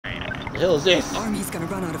hell is this? Army's gonna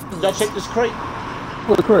run out of bullets. Y'all check this crate.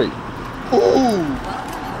 What a crate? Ooh!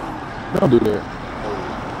 Don't do that.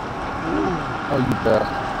 Oh, you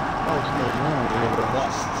bastard.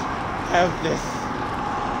 Must have this.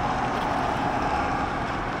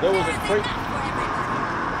 There was a crate.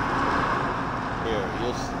 Here,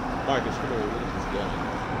 Marcus, come here. Look at this gun.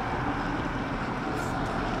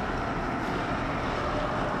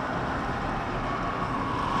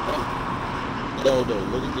 No,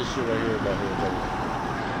 look at this shit right here, right here.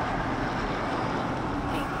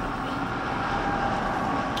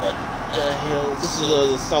 What the hell? This is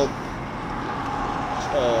the South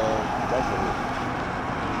rifle.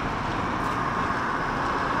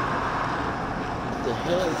 What the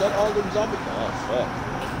hell? Is that all them zombies? Oh, fuck.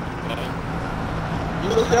 You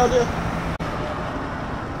look down there?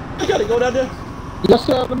 You gotta go down there? Yes,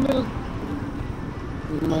 sir, the nigga.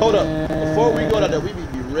 Hold up. Before we go down there, we need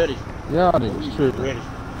to be ready. Y'all niggas tripping. Ready.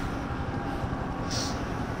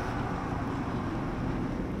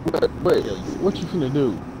 Wait, what you finna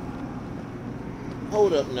do?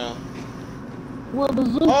 Hold up now. What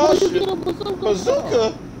bazooka? Oh, You shit. get a bazooka?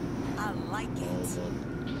 Bazooka? I like it.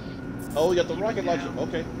 Oh, we got the rocket launcher.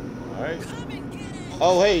 Okay. Alright.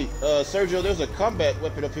 Oh, hey, Sergio, there's a combat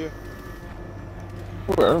weapon up here.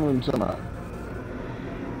 Where? I don't even talking about.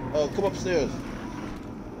 Oh, come upstairs.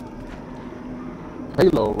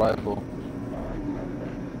 Halo rifle.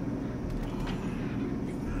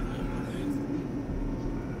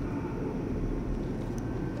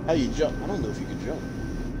 How you jump? I don't know if you can jump.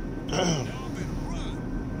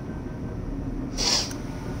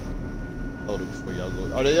 Hold it before y'all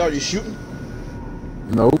go. Are they already shooting?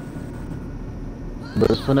 Nope. But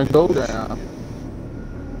it's finna go down.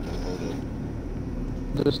 Hold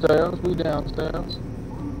up. The stairs, we downstairs.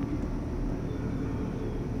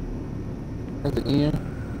 At the end.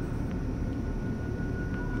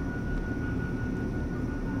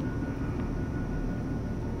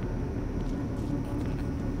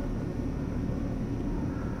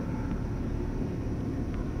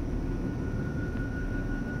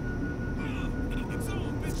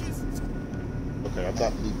 Okay, I'm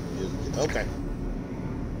not leaving. Okay.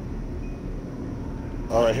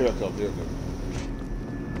 Alright, here I come. Here I come.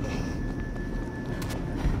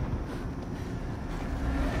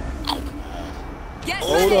 Get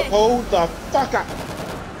Hold ready. up, hold the fuck up!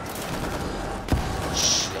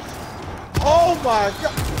 Shit. Oh my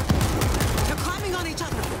god! They're climbing on each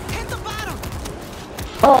other. Hit the bottom.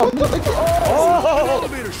 Oh, nigga. Oh!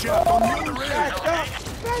 Elevator shaft on the other end. Back up!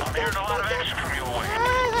 I'm hearing a lot of action from your way.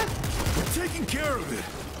 We're taking care of it.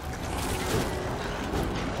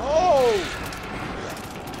 Oh!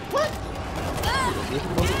 What?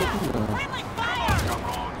 Friendly fire.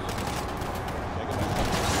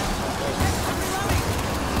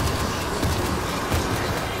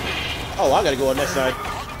 Oh, I gotta go on that side.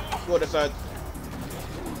 Go on that side.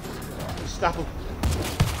 Stop him.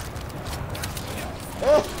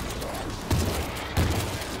 Oh!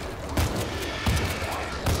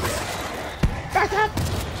 Back up!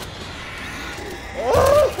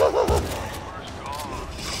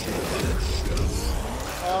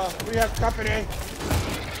 Oh! We have company.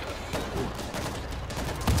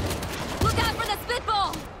 Look out for the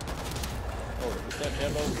spitball. Oh, is that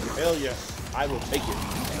ammo? Hell yes. I will take it.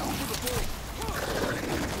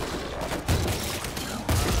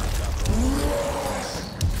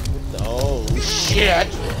 Oh, shit!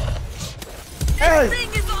 Hey!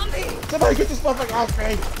 Thing is on me. Somebody get this motherfucker off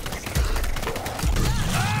me!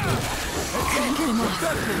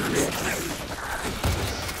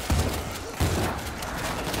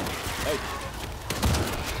 Hey.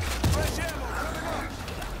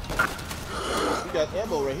 We got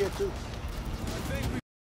ammo right here, too.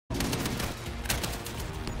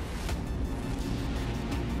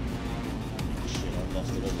 Shit, I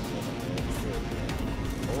lost it over there.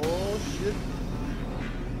 Oh, shit.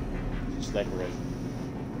 Sniper rifle.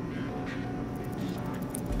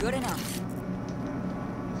 Good enough.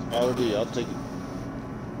 I'll take it.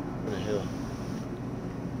 What the hell?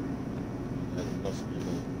 That's enough for me.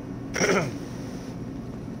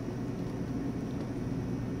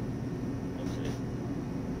 Okay.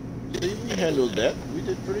 See, we handled that. We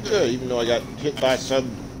did pretty good, even though I got hit by some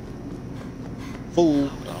fool.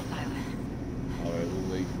 Alright, we'll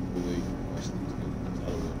wait.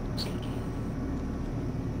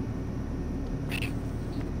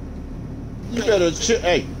 You better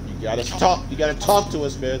hey, you gotta talk to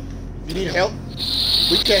us, man. If you need help,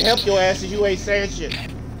 we can't help your ass if you ain't saying shit.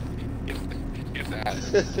 If that.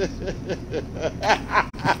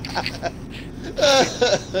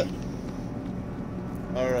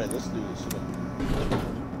 Alright, let's do this.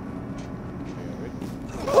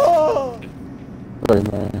 Oh!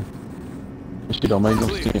 subway, man. This shit don't make no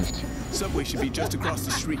Clear. sense. Subway should be just across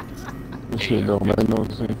the street. This shit don't make no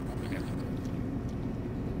sense.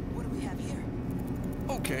 What do we have here?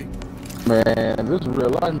 Okay. Man, this is real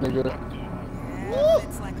life, nigga. Yeah,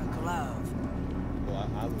 fits like a glove. Well,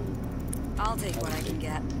 I will. I'll take what I can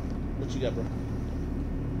get. What you got, bro?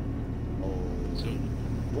 Oh,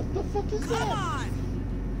 what the fuck is Come that? on!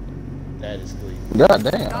 That is clean. God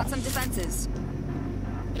damn. Got some defenses.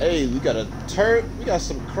 Hey, we got a turret. We got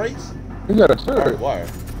some crates. You got a Hard turret. wire.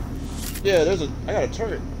 Yeah, I got a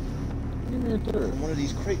turret Give me a turret. from one of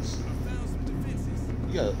these crates.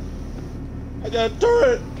 I got a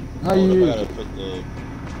turret. How you I use gotta it? put the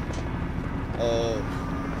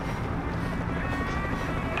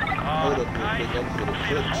hold up real quick. I'm gonna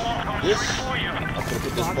put this. I'm gonna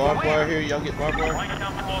put this barbed wire here. Y'all get barbed wire?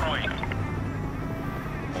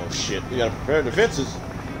 Oh shit, we gotta prepare defenses.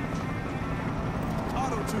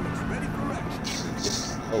 Auto tunes ready for action.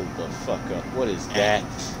 Just hold the fuck up. What is that?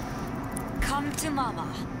 Come to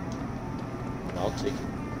mama. I'll take it.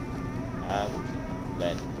 I will keep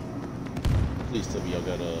that. Please tell me y'all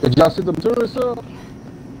got a. Did y'all see the turrets up?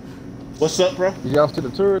 What's up, bro? Did y'all see the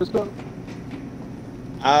turrets up?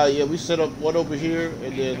 Yeah, we set up one over here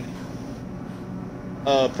and then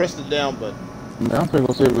press the down button. Man, I'm finna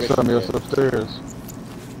go see if there's something else upstairs.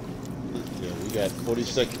 Yeah, we got 40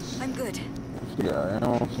 seconds. I'm good. Yeah, I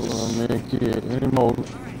don't feel man, kid. Any more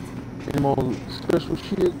special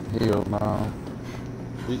shit? Hell no.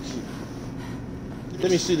 We keep...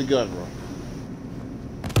 Let me see the gun, bro.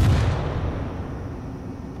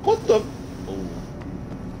 What the? Oh.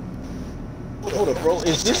 Hold up, bro.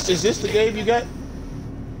 Is this the game you got?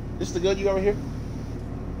 This the gun you got right here?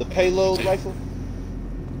 The payload rifle?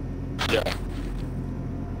 Yeah.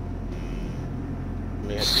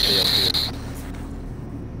 May have to stay up here.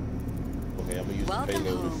 Okay, I'm gonna use Welcome the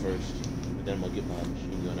payload home. first, but then I'm gonna get my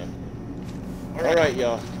machine gun after. All right,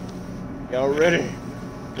 y'all. Y'all ready?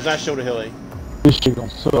 Cause I sure the hell ain't. This shit gonna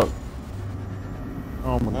suck.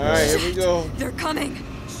 Oh my god. All right, here we go. They're coming.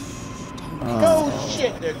 Oh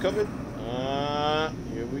shit, they're coming.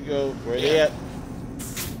 Here we go. Where they at?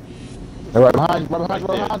 They're right behind you, right behind you,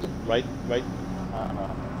 right There. behind you. Right.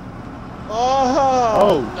 Oh,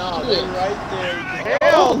 Oh, no, shit. they right there.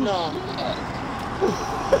 Hell no.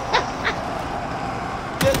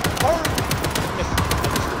 Get hurt. Yes,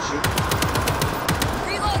 I'm just gonna shoot.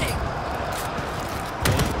 Reloading.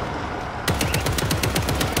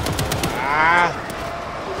 Ah.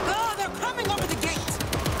 Oh, they're coming over the gate!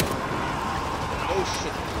 Oh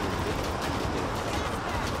shit.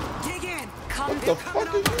 Dig in! Come. What the fuck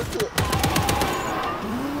is you doing?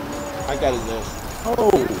 I got his ass.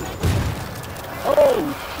 Oh. Oh,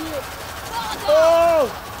 shit. Oh!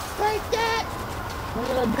 Take that! Look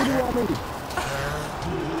at that booty on me.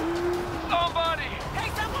 Somebody! Hey,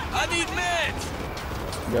 someone! I need meds.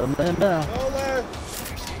 Got a man down. Hold on.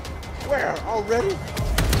 Where? Already?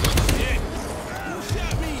 Shit. Who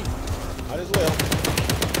shot me? Might as well.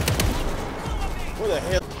 Where the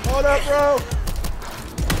hell? Hold up, bro!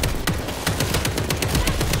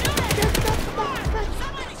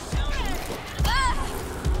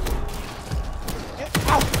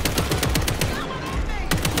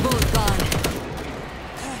 Bullet gone.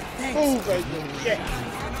 Move right there. Shit.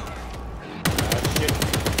 Ah, shit.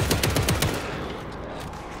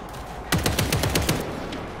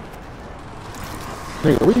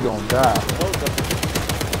 Nigga, we gonna die. Hold up.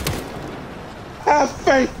 Have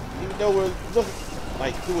faith! Even though we're looking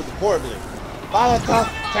like doing the poorly. Molotov,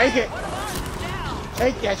 take it!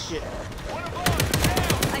 Take that shit!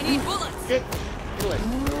 I need bullets. Get it!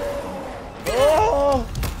 Oh!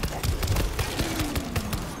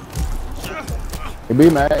 It be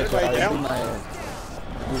my ass, Everybody y'all. It down? be my ass.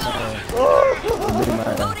 It Oh! be my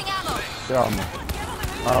ass. Loading ammo. Get off me.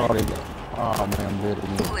 Oh, they go. Oh, man, I'm dead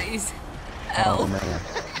again. Please. Oh, Help. man.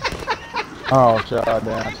 Oh, shot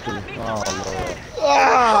down, too. Oh, Lord.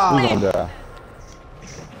 Ah! We gonna die.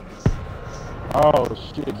 Oh,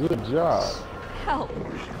 shit. Good job. Help.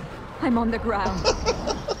 I'm on the ground.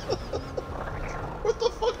 What the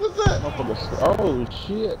fuck was that? Motherfucker. Oh,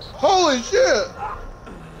 shit. Holy shit!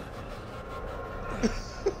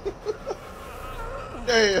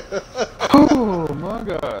 Damn! Oh, my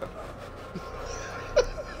God.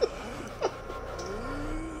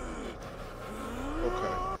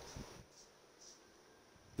 Okay.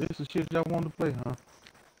 This is shit y'all want to play, huh?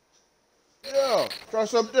 Yeah, try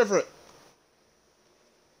something different.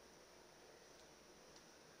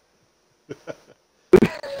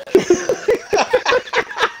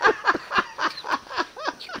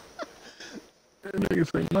 That nigga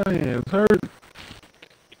say my hands hurt.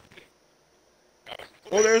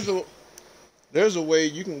 Oh, there's the. There's a way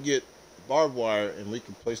you can get barbed wire, and we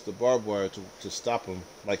can place the barbed wire to stop them,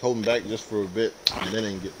 like hold them back just for a bit, and then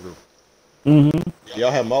they can get through. Mm-hmm.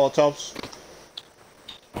 Y'all have Molotovs?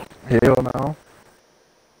 Hell no.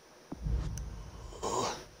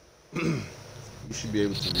 You should be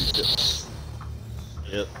able to reach it.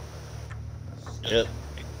 Yep. Yep.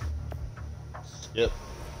 Yep.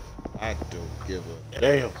 I don't give a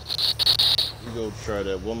damn. You go try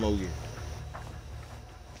that one more year.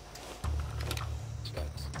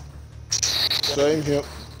 Same here.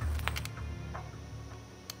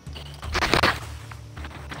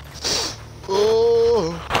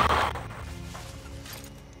 Oh.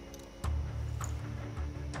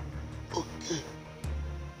 Okay.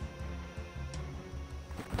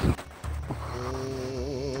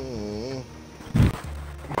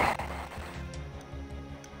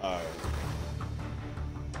 Alright.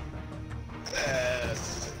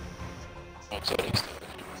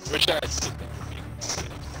 Which eyes?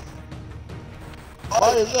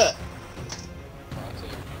 Why is that?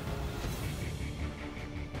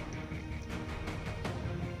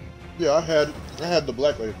 Yeah, I had the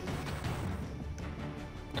black lady.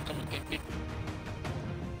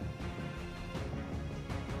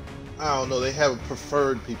 I don't know. They have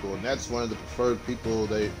preferred people, and that's one of the preferred people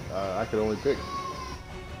I could only pick.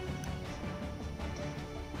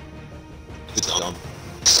 It's dumb.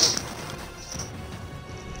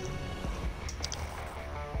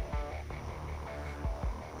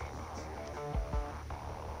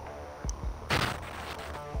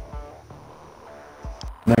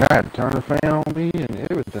 Like I had to turn the fan on me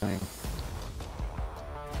and everything.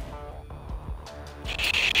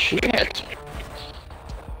 Shit.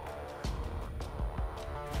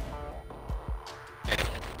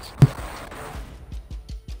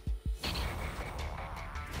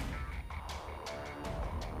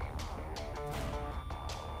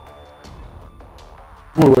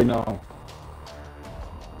 Wait, no.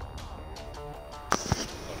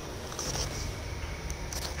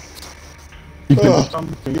 You can do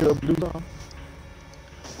something? Can you get up and do something?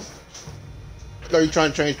 Are you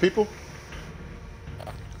trying to change people?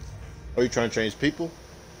 Are you trying to change people?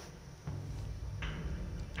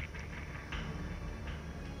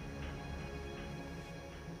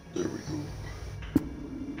 There we go.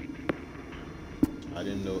 I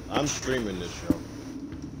didn't know. I'm streaming this show.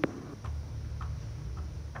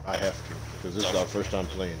 I have to, because this is our first time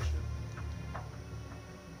playing.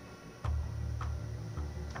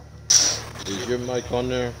 Is your mic on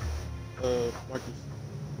there, Marcus?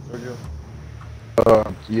 Sergio?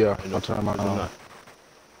 Yeah, And I'll turn mine it's on. not.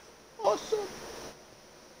 Awesome.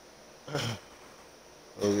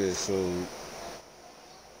 Okay, so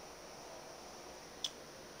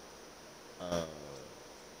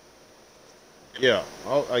yeah,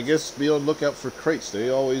 I guess be on the lookout for crates. They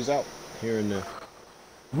always out here and there.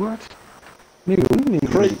 What? Nigga, we need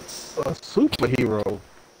Crates. a superhero.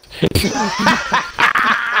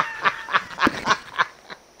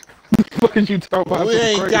 What did you talk about? We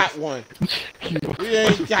ain't crates? got one. We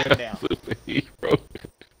ain't got that. Superhero.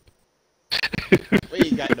 We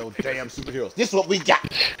ain't got no damn superheroes. This is what we got.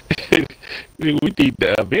 We need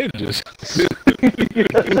the Avengers.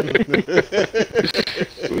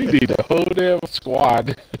 We need a whole damn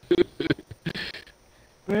squad.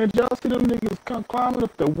 Man, y'all see them niggas come climbing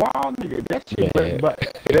up the wall, nigga? That shit, Yeah.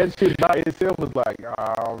 that shit by itself was like,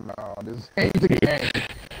 oh no, this ain't the game.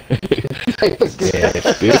 This ain't the game. Yeah,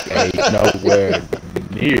 this ain't nowhere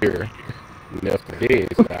near left for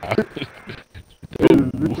this now.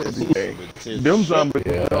 Them zombies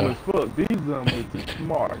Yeah. are dumb as fuck. These zombies are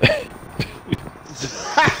smart.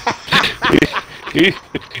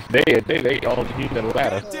 they on the human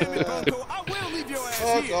ladder. Damn it, Bronco, I will leave your ass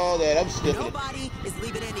Fuck here. all that. I'm skipping it. Nobody is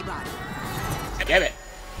leaving anybody. Damn it.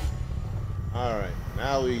 Alright,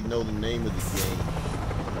 now we know the name of the game.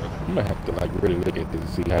 You might have to like really look at this and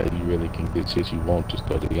see how you really can get shit you want to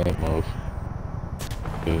start the game off.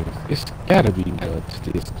 'Cause it's gotta be more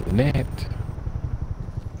to this than that.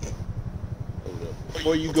 Hold up.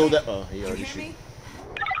 Before you go that he You already hear me?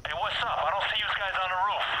 Hey, what's up? I don't see you guys on the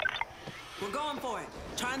roof. We're going for it.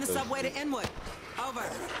 Trying the subway to Inwood. Over.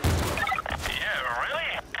 Yeah, really?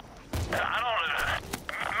 I don't...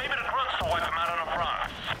 maybe the grunts will wipe them out on the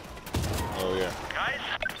Bronx. Oh yeah. Guys?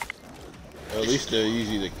 At least they're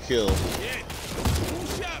easy to kill. Shit.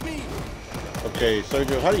 Who shot me? Okay,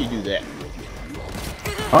 Sergio, how do you do that?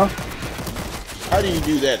 Huh? How do you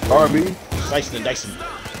do that? RB? Slicing and dicing.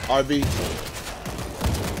 RB.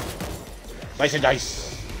 Slice and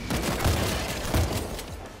dice.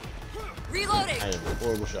 Reloading. I am a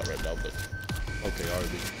horrible shot right now, but okay,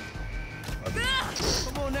 RB.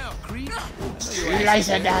 Come on now, Creed. Slice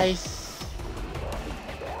and dice.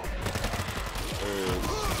 Oh.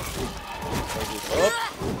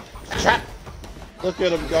 Chop! Look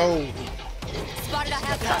at him go. Spotted a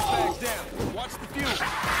hazard. Bags down. Watch the fuel.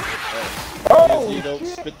 Oh, you don't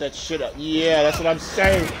spit that shit out. Yeah, that's what I'm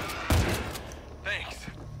saying. Thanks.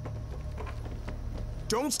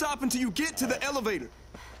 Don't stop until you get to the elevator.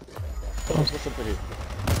 What's up in here?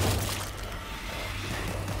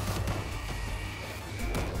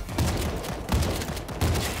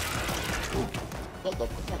 What the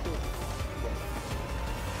fuck?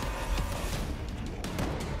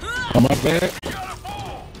 On my back.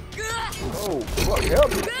 Oh, fuck,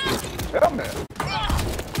 help me. Help me.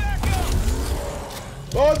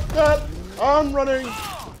 What's that? I'm running.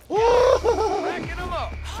 Backing him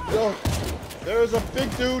up. Yo, there's a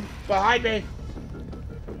big dude behind me.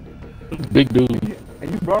 Big dude.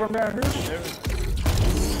 And you brought him down here?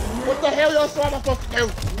 What the hell y'all saw I'm supposed to do?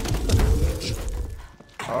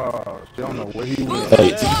 She don't know where he went.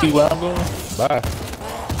 Hey, you see where I'm going? Bye.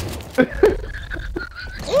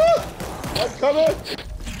 I'm coming.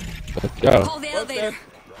 Let's go. Call the elevator.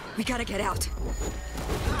 We gotta get out.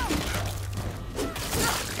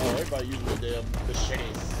 Oh, everybody using the damn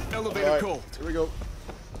machetes. Elevator All right, cold. here we go.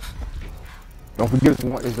 Don't forget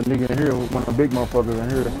there's a nigga in here, one of the big motherfuckers in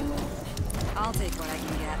here. I'll take what I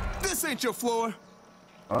can get. This ain't your floor.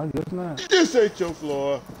 I guess not. This ain't your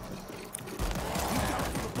floor.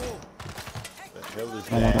 The hell is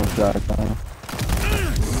I want no that? shot, man.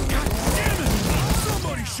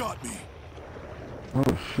 Somebody shot me. Oh,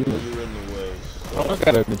 shit. You're in the way. Oh, I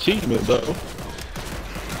got an achievement though.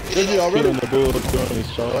 Did you already? Killing the bull during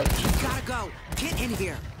his charge. Gotta go. Get in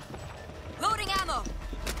here. Loading ammo.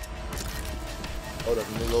 Hold up,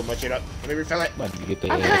 let me load my shit up. Let me refill it. About to get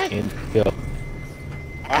the ass in hell.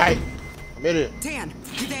 Alright, I'm in it. Dan,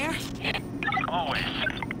 you there? Always.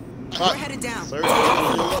 We're headed down. Sir,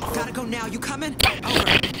 Gotta go now. You coming? Over.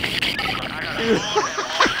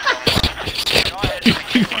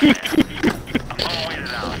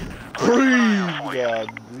 breathe, God,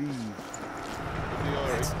 breathe. Be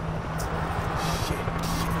alright.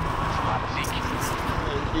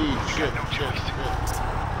 Indeed, shit. What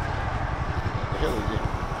the hell is it?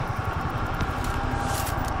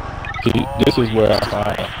 See, this is where I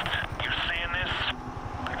find. You seeing this?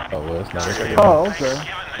 Oh, well, it's not. Oh, okay.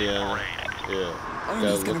 Yeah, yeah.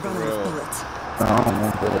 Arnie's gonna look run out of around. bullets. No, I don't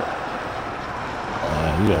want that.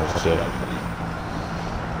 You don't shut up.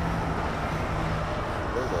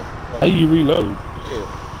 Where the fuck- How you reload?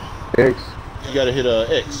 Yeah. X. You gotta hit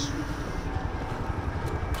X.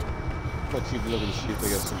 Let's keep looking to see if they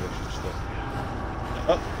got some extra stuff.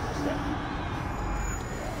 Oh, what's that?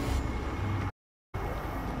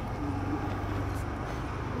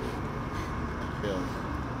 Yeah.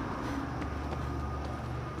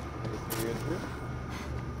 Anything in here?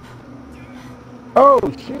 Oh,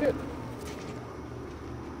 shit.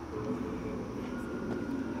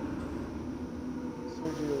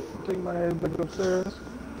 Take my ass back upstairs.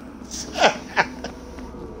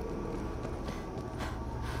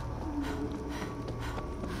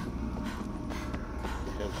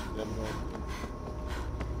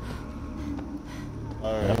 I'm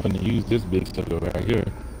Alright. gonna use this big sucker right here.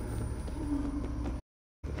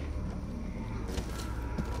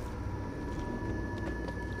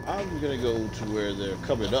 I'm gonna go to where they're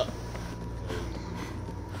coming up.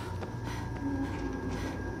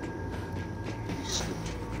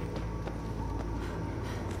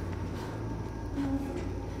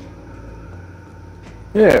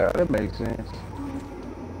 Yeah, that makes sense.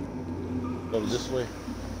 Go this way.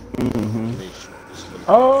 Mm-hmm. This way.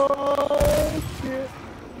 Oh, shit.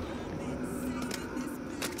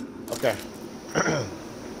 Okay.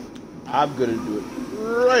 I'm gonna do it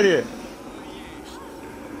right here.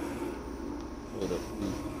 Hold up.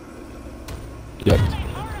 Yep.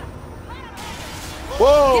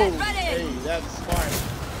 Whoa! Get ready! Hey, that's smart.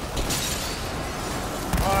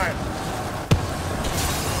 Smart.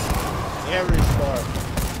 Very smart.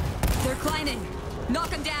 They're climbing. Knock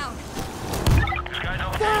them down. This guy's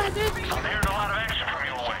over there. I'm hearing a lot of action from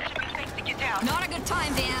your way. Not a good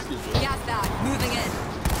time, Dan. Gas back. Moving in.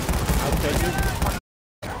 Okay.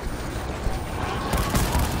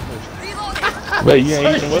 Reloading. Wait, you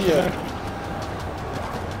ain't even with Yeah. that?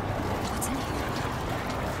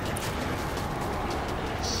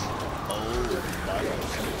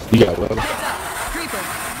 You got well. Heads up. Creeper.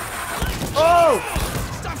 Oh!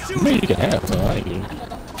 Stop I shooting. mean, you can have some. I ain't even.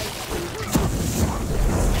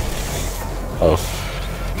 Oh.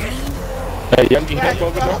 Hey, y'all need help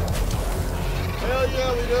over there? Hell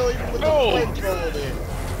yeah, we do. Even with the flamethrower there.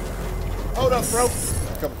 Hold up, bro.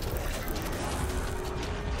 Come on.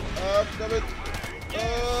 I'm coming.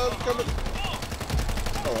 I'm coming.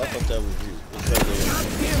 Oh, I thought that was you. It's right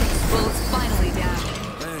there. Bullets finally down.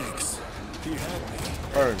 Thanks. He had me.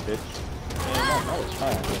 Burn, bitch.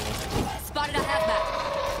 Spotted a halfback.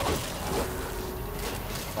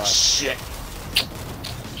 Shit.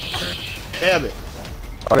 Damn it.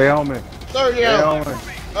 Oh, they on me. 30 They on out. me.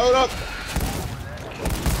 Hold up.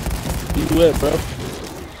 You wet, bro?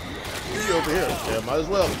 You over here. Yeah, might as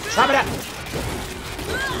well. Chop it out.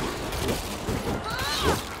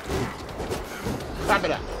 Chop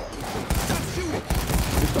it out.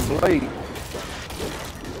 It's a blade.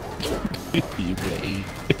 You blade.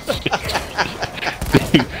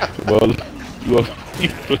 Well, you are.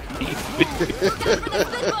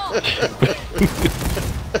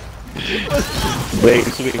 Blade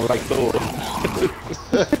swinging like Thor.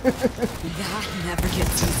 That never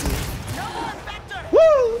gets easier.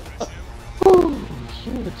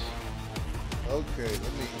 Okay,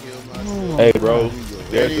 let me heal myself. Hey, bro. Any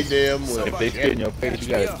There's damn well. if they spit in your face, you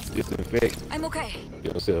gotta disinfect I'm okay.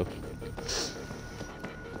 yourself.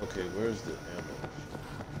 Okay, where's the ammo?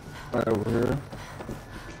 Right over here.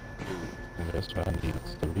 That's why I need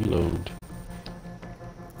to reload.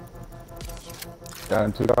 Got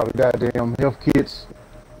and took all the goddamn health kits.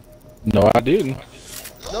 No, I didn't.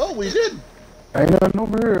 No, we didn't. Ain't nothing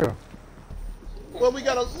over here. Well, we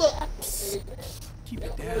gotta look. Keep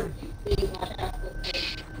it down.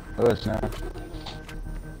 Hush now.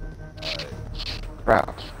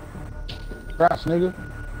 Crouch. Crouch, nigga.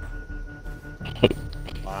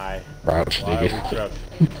 Why? Crouch, Why are we nigga.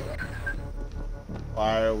 crouching?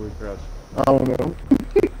 Why are we crouching? I don't know.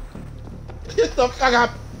 Get the fuck up!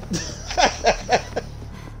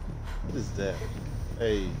 What is that?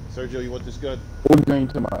 Hey, Sergio, you want this gun? What you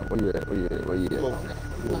think to my? Where you at? Where you at? Where you at? Go.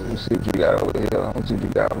 Let me see what you got over here. Let me see what you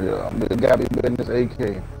got over here. The guy be better than this AK.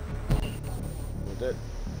 With that?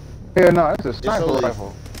 Hell no, that's a sniper only-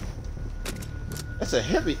 rifle. That's a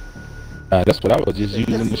heavy. That's what I was just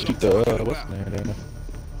using to shoot the, what's the name there?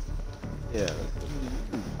 Yeah.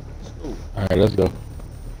 Let's go. Alright, let's go.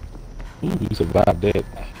 Ooh, we survived that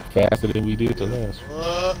faster than we did the last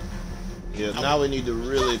one. Yeah, now we need to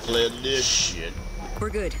really play this shit. We're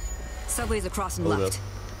good. Subway's across and Hold left.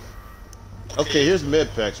 Okay, here's med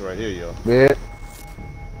packs right here, yo. Bet.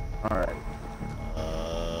 Alright.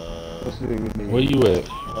 Let's see what we need. Where you at?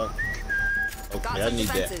 Got Okay, I some need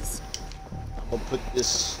that. defenses. I'm gonna put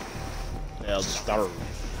this downstairs.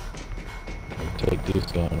 Take this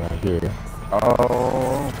gun right here.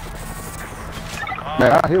 Oh.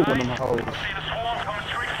 Man, I hit one of them hoes. See the swarm coming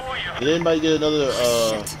straight for you. Did anybody get another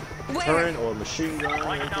Where? turret or machine gun or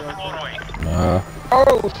Right anything down the like that? motorway. Nah.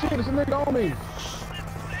 Oh shit, there's a nigga on me.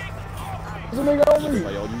 There's a nigga on me.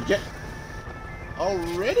 Anybody on you yet?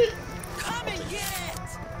 Already? Come and get it!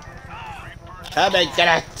 How about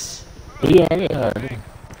that? Yeah, yeah.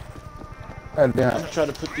 God damn. I'm trying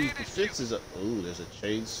to put these defenses up. Ooh, there's a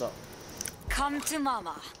chainsaw. Come to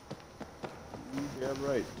mama. Yeah,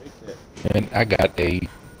 right. Take that. And I got a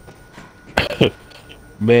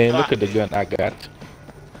man, look at the gun I got.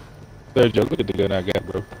 Sergio, look at the gun I got,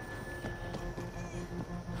 bro.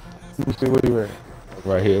 Let me see where you at.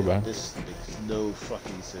 Right here, bro. This makes no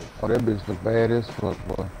fucking sense. Oh, that bitch look bad as fuck,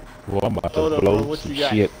 boy. Boy, I'm about Hold to up, bro, blow what some you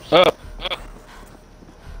got? shit up.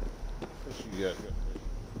 What you got?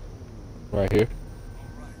 Right here.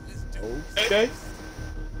 Okay.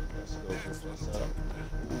 Let's go put this up.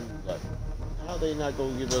 Like, how they not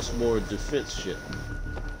gonna give us more defense shit?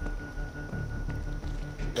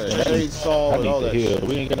 Got a chainsaw I and all need that to heal. shit.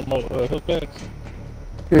 We ain't got no more health packs.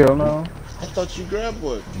 Hell no. I thought you grabbed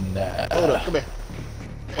one. Nah. Hold up, come here.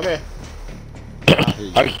 Come here.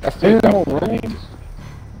 I still Ain't got no one. rooms.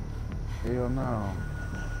 Hell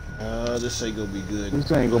no. This ain't gonna be good.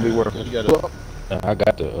 This ain't gonna be worth it. You gotta, I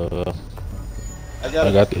got the I I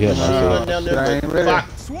got the heal machine myself. gun down there, I ain't but ready.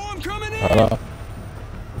 fuck. Swarm coming in.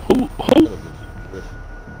 Who?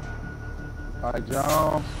 Alright,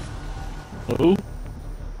 John. Who?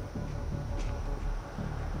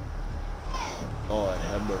 Lord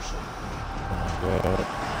have mercy.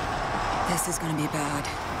 This is gonna be bad.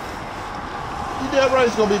 You damn right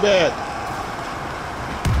it's gonna be bad.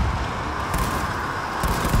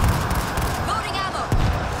 Loading ammo.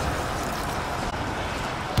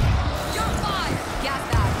 You're fine. Gas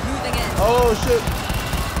bag moving in. Oh shit.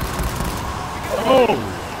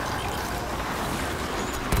 Oh!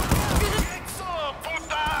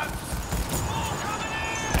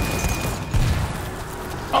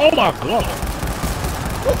 Oh my god!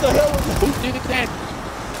 What the hell was that? Who did that?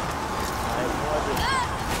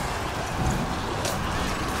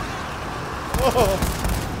 Whoa.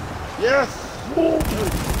 Yes. Who?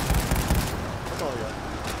 Come on, y'all.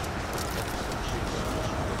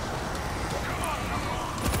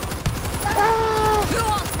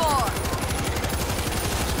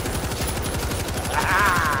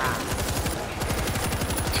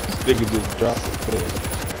 Nigga just dropped it.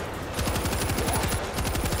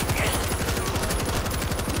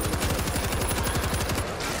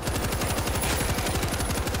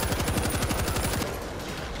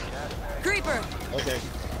 Creeper. Okay.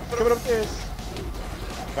 Coming upstairs.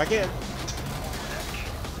 Back in.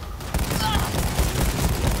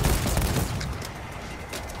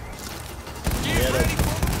 Get him.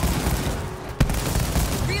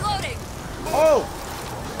 Reloading. Oh!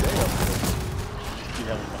 Damn. Keep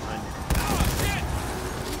having behind you.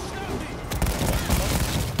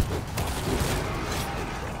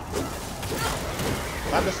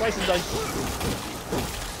 Time to slice and dice.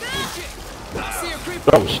 See a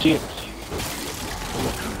creeper. Oh shit.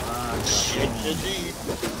 Shit, indeed.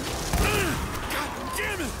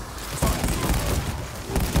 Damn it!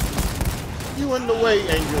 You in the way,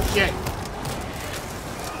 Angel. Shit.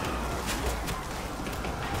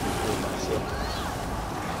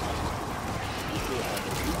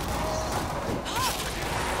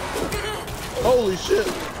 Holy shit.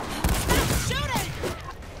 Shooting!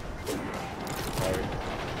 Sorry.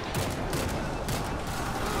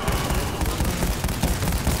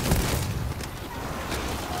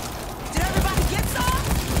 Did everybody get some?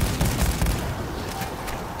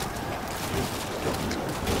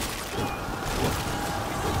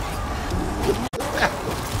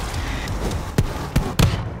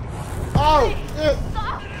 Oh, shit.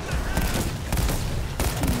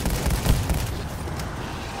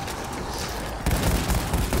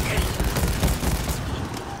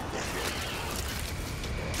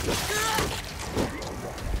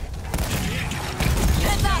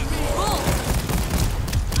 Get that bull.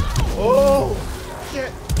 Oh,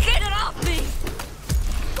 shit. Get it off me.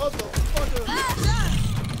 Motherfucker.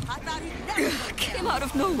 I thought he'd never. Came out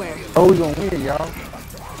of nowhere. Oh, we gonna win, y'all.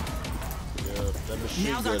 Yeah, that machine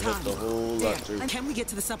Now's our gun time. helped a whole lot too. There. Can we get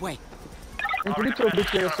to the subway? Hey, get your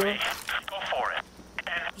bitch ass up. Go for it.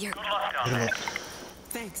 And You're good luck down there.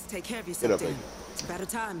 Thanks. Take care of Get yourself, up, Dan. baby. Better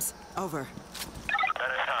times. Over.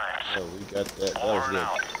 Better times. Oh, we got that. That Over was and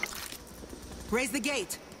out. good. Raise the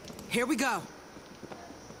gate. Here we go.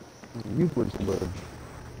 You push the button.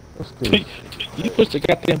 What's this? You push the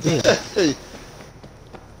goddamn button. Hey.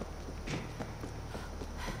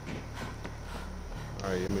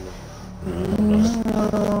 Alright, let me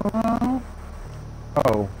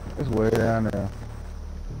Oh, it's way down there.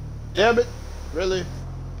 Damn it! Really?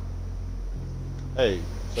 Hey,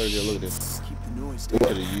 Sergio, look at this. Keep the noise We down.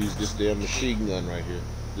 could have used this damn machine gun right here.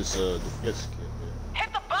 This defense kit here.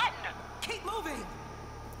 Hit the button. Keep moving.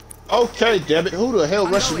 Okay, damn it. Who the hell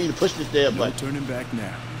I'm rushing going. me to push this damn No button? turning back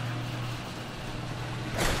now.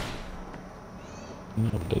 No,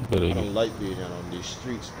 they I better don't like being out on these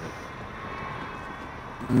streets,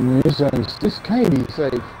 This can't be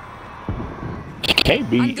safe. can't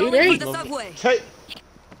be. I'm It going for ain't. the subway. Hey!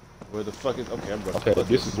 Where the fuck is... Okay, I'm running. Okay, Fuck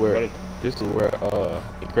this is where Running.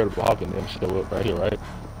 Incredible Hulk and them show up right here, right?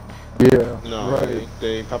 Yeah. No, Right.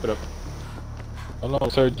 they ain't popping up. Hold on, I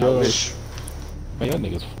Sergio. wish. Man, y'all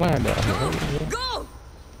niggas flying down here. Go.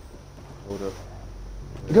 Hold up.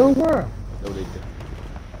 Go where? No, they didn't.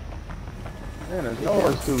 Man, the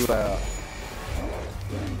noise too loud.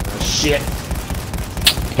 Shit!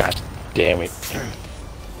 God damn it.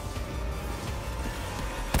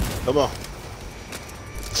 Come on.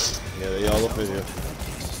 Yeah, they all up in here.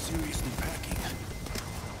 Seriously packing.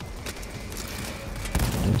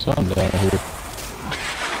 There's something down here.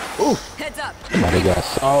 Oof! Heads up. Somebody got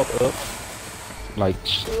sawed up like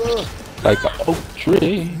an oak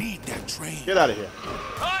tree. Need that train. Get out of here.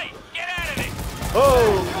 Hey, get out of it!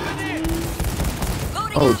 Oh!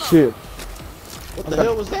 Loading Oh ammo. shit. What the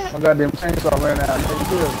hell was that? My goddamn chainsaw ran out. Take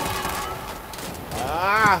care.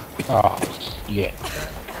 Ah! Oh, yeah.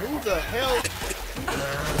 Who the hell?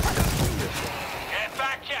 Get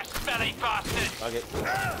back, you smelly bastard! Okay.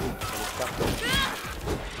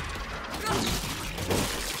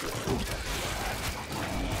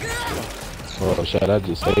 Oh, shit, I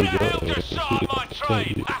just saved Who your the hell ass. just shot at my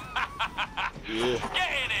train? Yeah. Get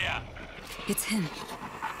in here! It's him. Him?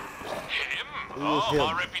 Who is Oh,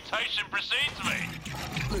 my him? reputation precedes me.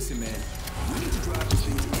 Listen, man. We need to drive this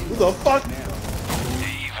thing Who the fuck?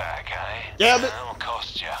 Evac, eh? Damn it. That'll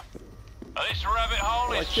cost you. This rabbit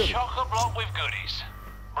hole I is killed him. chock-a-block with goodies.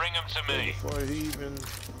 Bring them to me. Before he even...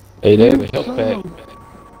 Hey, there's a health pack.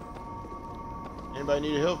 Anybody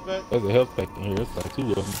need a health pack? There's a health pack in here. It's like 2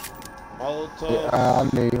 of them. Molotov? Yeah, I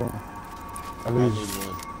need him. I At need least.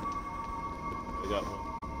 one. They got one.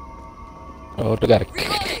 Oh, they got a...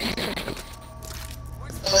 Reloading.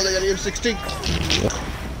 Oh, they got an M16.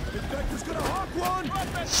 Infector's gonna hawk one!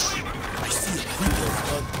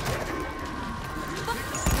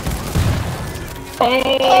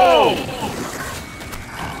 Oh!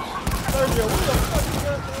 Sergio, what the fuck is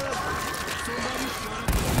that, man?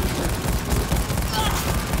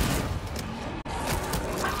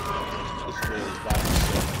 This man is by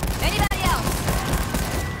himself. Anybody else?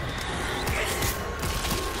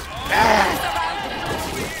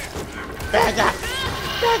 Back up!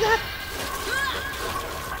 Back up!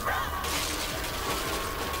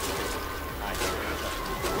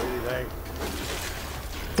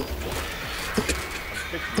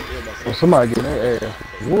 Oh, somebody getting their ass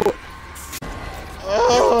whooped.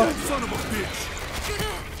 Oh! Son of a bitch!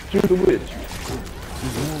 Shoot the witch. You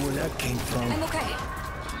know where that came from? I'm okay.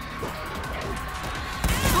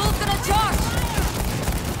 Bull's gonna charge!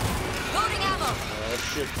 Loading ammo! Oh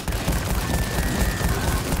shit.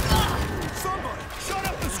 Somebody, shut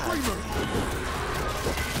up the screamer!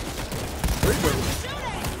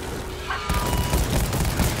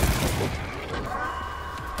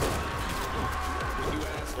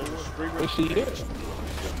 Where's she at?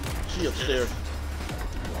 She upstairs.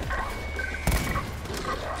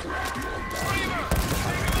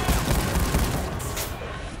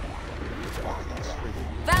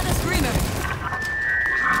 Found a screamer!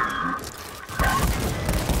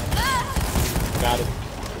 Got it.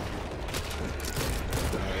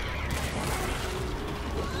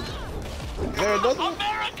 Is there another one?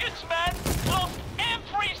 Americans, man, lost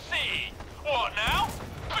every sea. What now?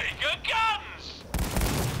 Bigger guns.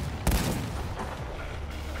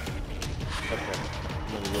 Okay.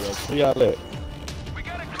 I'm gonna look up. Where y'all at? We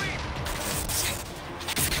got a creep.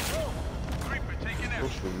 Creeper taken out.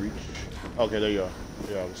 Supposed to reach. Okay, there you are.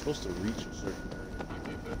 Yeah, I'm supposed to reach a certain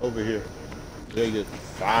area. Over here. They get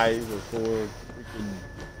 5 or 4 freaking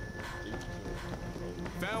things.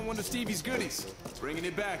 Found one of Stevie's goodies. Bringing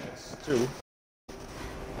it back. 2. Hold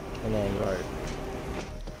on, All right. right.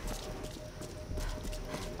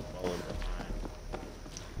 Falling behind.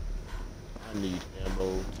 I need ammo.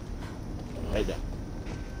 Right now.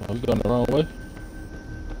 Oh, we going the wrong way?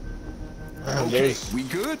 Okay, There's- we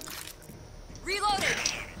good? Reloading!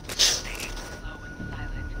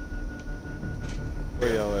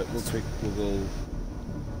 Where y'all at? We'll go.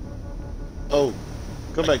 Oh,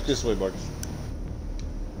 come back this way, Marcus.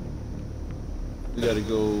 We gotta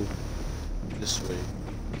go this way.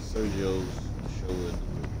 Sergio's showing.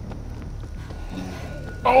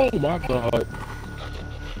 Oh my god.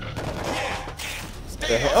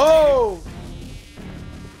 The hell? Oh!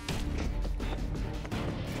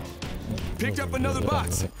 Picked up another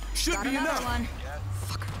box. Should Got be another enough. one.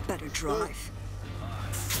 Fucker, better drive.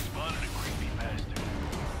 Spotted a creepy bastard.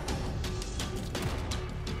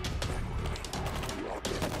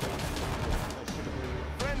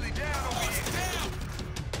 Friendly down over here. Down.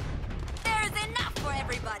 There's enough for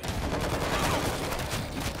everybody.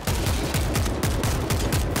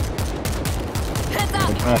 Heads up!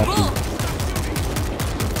 Bull!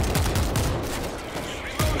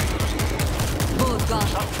 Bull's gone.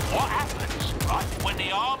 What happens, right, when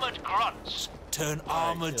the armored grunts turn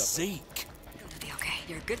armored Zeke? Gonna be okay.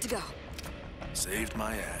 You're good to go. Saved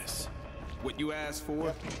my ass. What you asked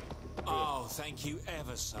for? Oh, thank you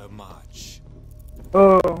ever so much.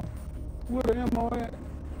 Where the ammo at?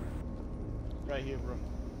 Right here, bro.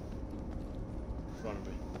 In front of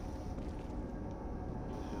me.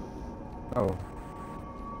 Oh.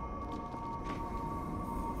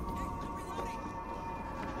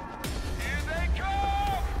 Here they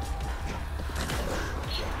come!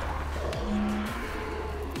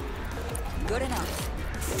 Good enough.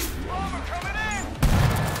 Armor coming in!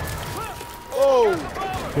 Oh!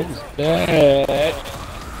 Who's that?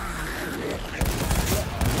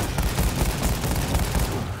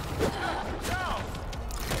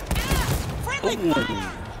 Ooh.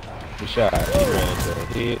 Good shot. He ran into a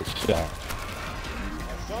headshot.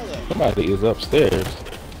 Saw that. Somebody is upstairs.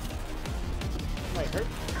 Might hurt.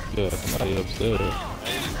 Yeah, somebody upstairs.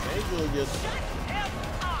 Angel gets.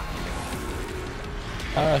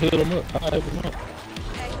 I hit him up. I hit him up.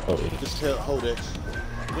 Oh, yeah. Just hold X. Is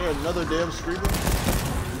there another damn screamer?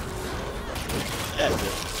 That's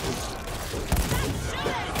it.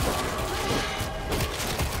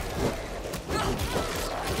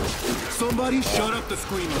 Somebody shut up the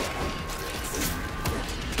screamer.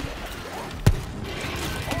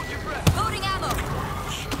 Loading ammo.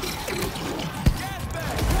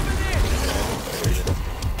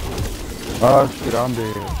 Oh shit, I'm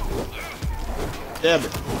dead. Damn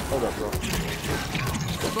it. Hold up, bro.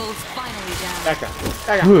 The bull's finally down. Back up.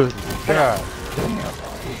 Back up. Good God.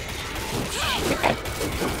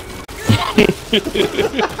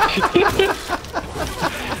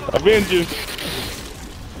 Avengers.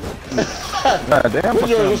 God damn. Where's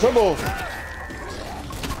yours? Come on.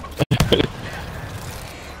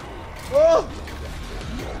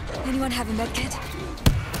 Anyone have a med kit?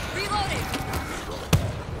 Reloading!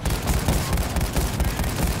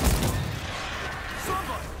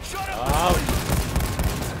 Somebody, shut up!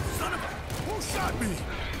 Son of a... Who shot me?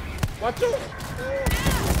 Watch out!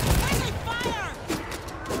 Friendly fire!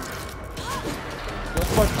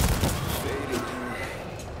 What's my...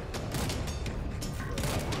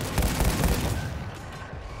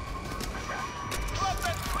 Drop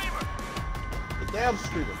that screamer! The damn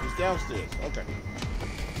screamer. He's downstairs. Okay.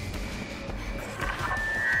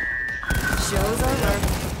 Show's over.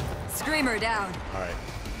 Screamer down. Alright.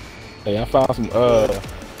 Hey, I found some, So, in the...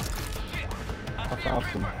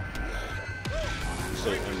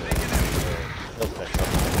 okay.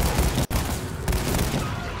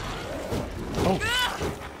 oh,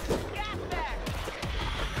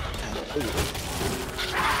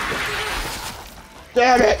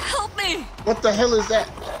 Damn it! Help me! What the hell is that?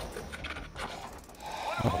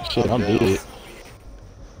 oh shit, I'm dead.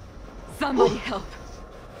 Somebody help.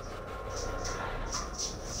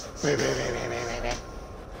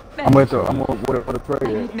 I'm with the I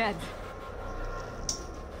prayer. need meds.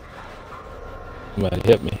 Somebody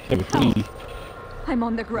help me, please. I'm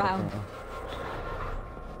on the ground.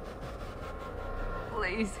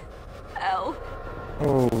 Please. Help.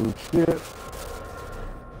 Oh shit.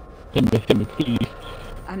 Help me, please.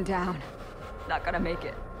 I'm down. Not gonna make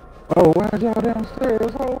it. Oh, why y'all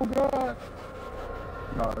downstairs? Oh god.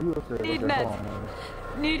 No, you upstairs. Need okay, meds. hold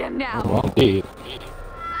on. Need him now. Oh, I'm dead.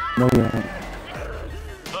 No, you ain't.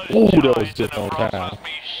 Ooh, that was Giants in just the on Bronx time. must be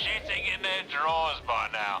shitting in their drawers by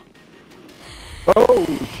now. Oh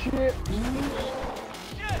shit.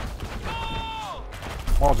 Shit! Oh!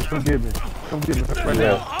 Marcus, come get me. Come get me right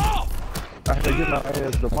now. Oh! I had to get my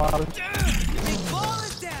ass demolished. Big ball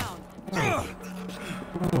is down!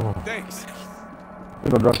 Thanks. We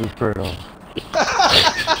gonna drop this prayer off.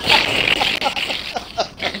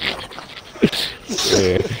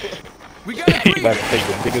 Yeah. We got a He about to green. take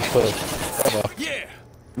the biggest puff ever. Yeah.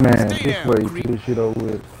 Man, Stay this down, way creep. get this shit over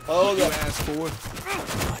with. Oh, You God. asked for it.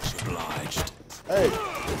 Much obliged. Hey.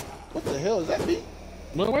 What the hell? Is that me?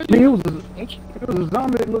 Well, why I mean, you? it was a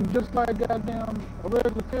zombie that looked just like goddamn a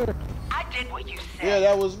regular character. I did what you said. Yeah,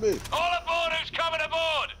 that was me. All aboard! Who's coming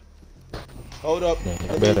aboard? Hold up. Man,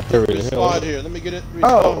 Let better me hurry the hell respond up. here. Let me get it.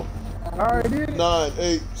 Oh, Respond. I already did it. 9,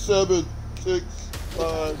 8, 7, 6,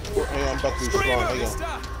 5, 4. Hey, I'm about to respond. Screamer, Hang on.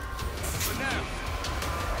 stop. For now.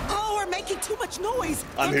 Oh, we're making too much noise.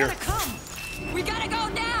 I'm They're here. gonna come. We gotta go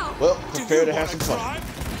now. Well, prepare to have some fun.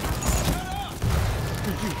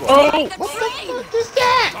 Oh! The What the train. fuck is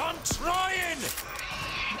that? I'm trying!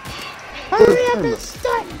 Hurry up and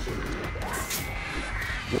stop!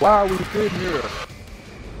 Why are we sitting here?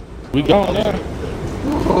 We gone now.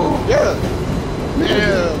 Yeah!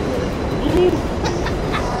 Yeah!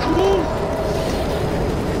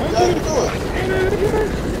 How you doing?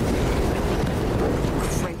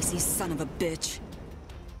 Crazy son of a bitch.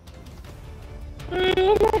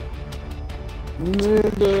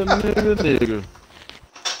 Nigga.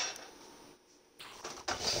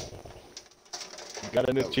 Got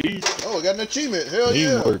an achievement. Oh, I got an achievement. Hell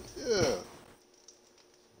yeah. Teamwork. Yeah.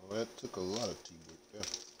 Well, that took a lot of teamwork.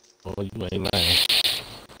 Oh, you ain't lying.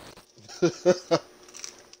 Yeah.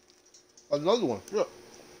 Another one. Yeah.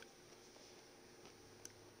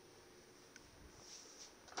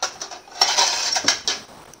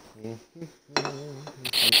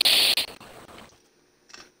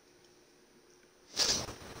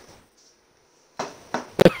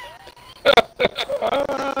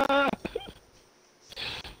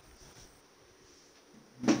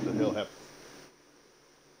 What the hell happened?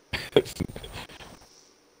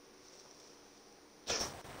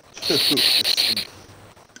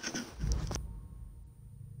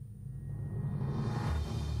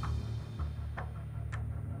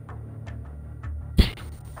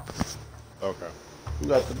 Okay. Who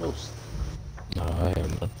got the most? No, I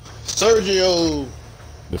have none. Sergio!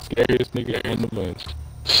 The scariest nigga in the bunch.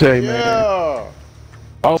 Say, man. Yeah!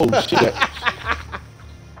 Oh, shit.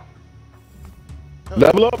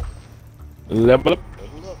 Level up. Level up.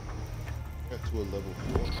 Level up. Got to a level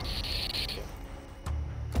 4.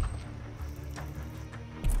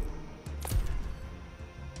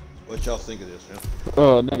 What y'all think of this, man?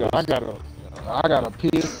 Nigga, I got a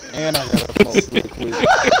piss and I got a smoke real quick.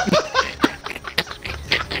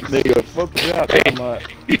 Nigga, fuck the out talking about.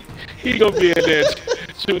 He gonna be in there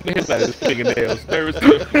shooting his out his fingernails. He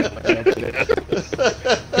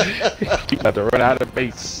about to run out of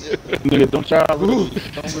base. Nigga, don't y'all really.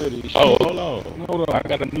 Oh, hold on. I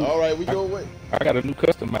got a new. Alright, we go away. I got a new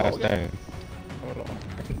customized Okay. thing. Hold on.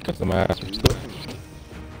 I can customize some stuff.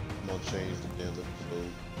 I'm gonna change the damn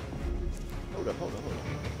episode. Hold up.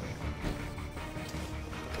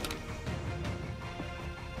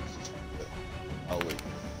 Oh wait.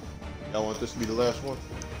 Y'all want this to be the last one?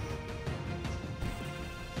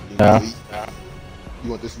 You Nah. can go eat? You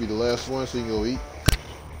want this to be the last one so you can go eat?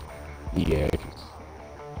 Yeah.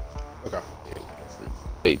 Okay.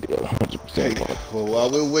 Big deal. 100%. Well,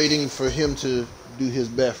 while we're waiting for him to do his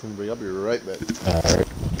bathroom break, I'll be right back. Alright.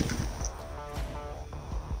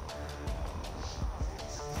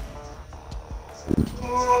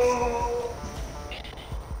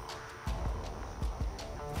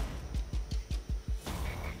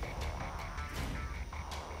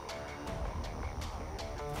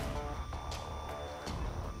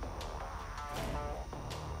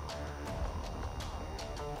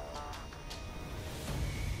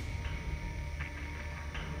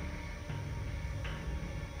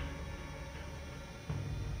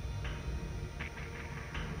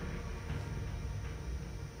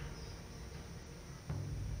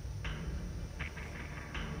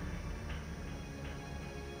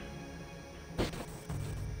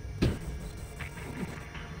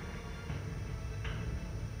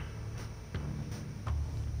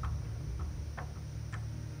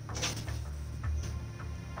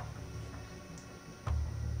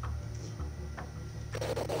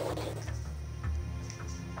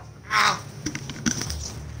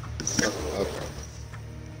 Okay.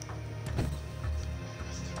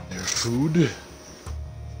 There's food.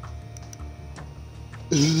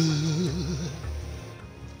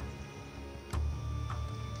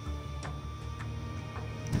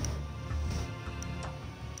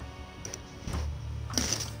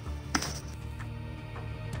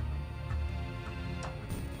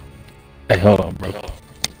 Hey, hold on, bro.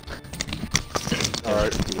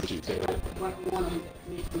 Alright. See what you said.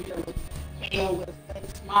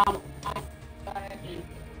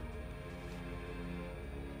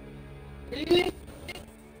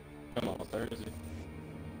 Come on, Thursday.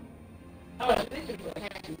 Yeah, I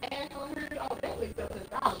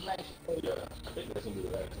think that's gonna be the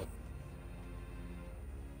last one.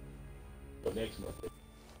 But next month.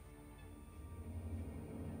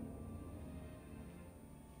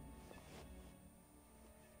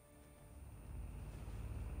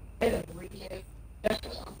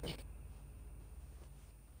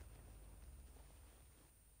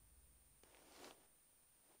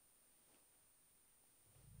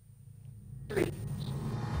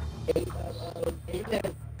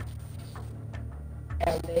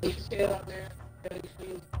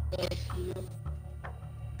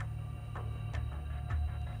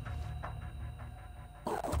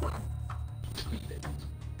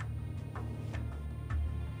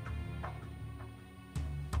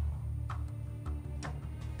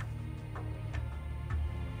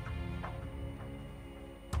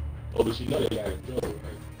 Oh, but you know they got to go, right?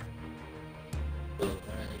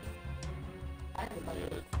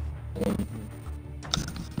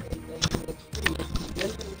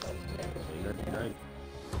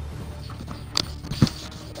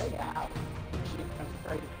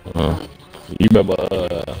 You remember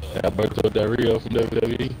Alberto Del Rio from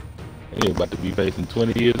WWE? He was about to be facing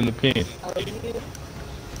 20 years in the pen.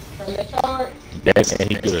 That and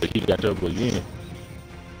he got trouble again.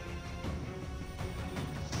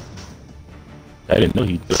 I didn't know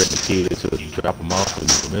he threatened the kid to drop him off in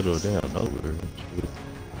the middle of down nowhere.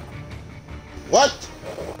 What?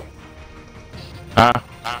 Huh?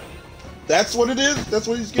 That's what it is? That's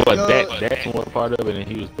what he's getting? Well, that's one part of it, and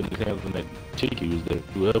he was putting his hands on that chick he was there,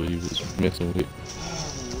 whoever he was messing with.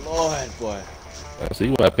 Oh, Lord, boy. I see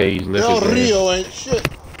why Paige left Del it Rio ain't shit.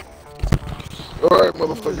 Alright,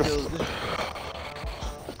 motherfucker.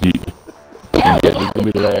 Yeah, this is gonna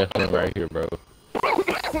be the last one right here, bro.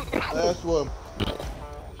 Last one.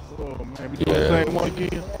 Oh, man, we doing the same one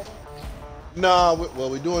again? Nah,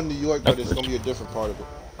 we're doing New York, but it's gonna be a different part of it.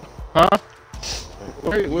 Huh?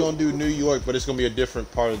 We're gonna do New York, but it's gonna be a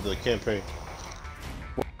different part of the campaign.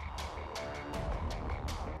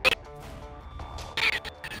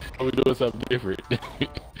 We doing something different.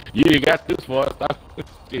 You ain't got this far. Stop.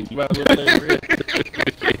 You might as well say red.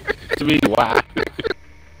 To me, why?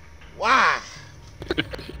 Why?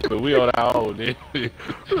 But we on our own, then. Wait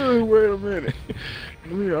a minute.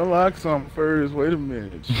 Let me unlock something first. Wait a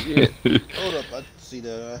minute. Shit. Hold up, I see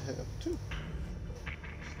that I have two.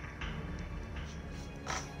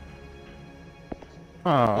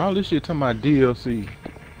 All this shit talking about DLC.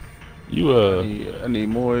 You I need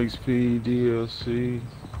more XP, DLC.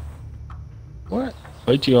 What?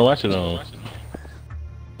 what you gonna watch it on?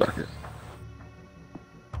 Fuck it.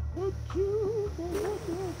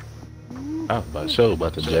 I was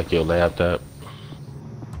about to jack your laptop.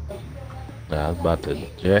 Nah, I was about to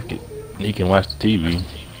jack it. You can watch the TV.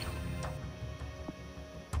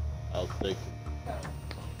 I'll take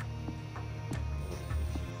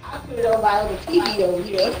I put it on my other TV over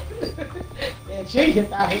here. And Junior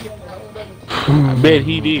thought he had a whole other TV. I bet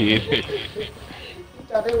he did. He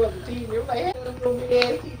thought it was a TV. It was like, hey, this little big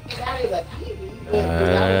ass TV. Now it's a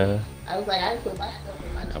TV. I was like, I didn't put my stuff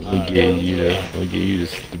in my TV. I'm gonna give you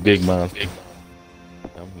the big monster.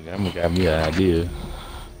 I'm gonna got me an idea.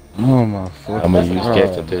 Oh my fuck. I'm gonna use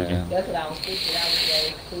Captain Taken. That's what I was thinking. I was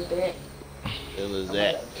going to put that. What is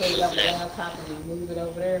that? Put it on the laptop and just move it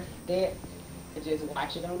over there. That. And just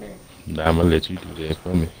watch it on there. Nah, I'm gonna let you do that for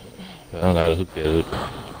me. I don't gotta hook that up.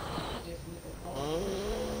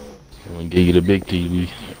 I'm gonna give you the big TV.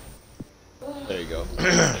 There you go.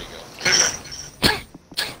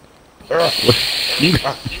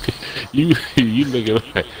 you looking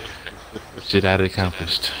like shit I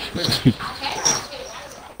accomplished.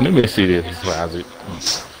 Let me see this closet.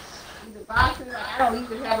 The boxes, like, I don't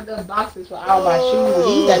even have enough boxes for all my shoes.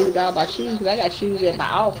 You got to get all my shoes because I got shoes at my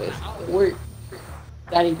office at work.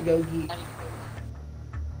 I need to go get.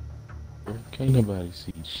 Can't nobody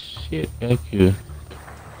see shit back here.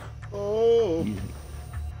 Oh.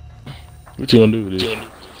 What you gonna do with this?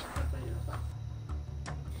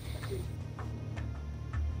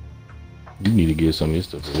 You need to get some of this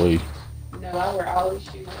stuff away. No, I wear all these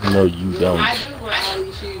shoes. No, you don't. I do wear all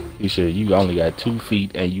these shoes. You said you only got 2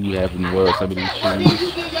 feet and you haven't worn some of these Well, then you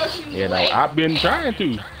shoes. give your shoes You know, away. I've been trying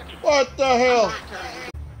to. What the hell?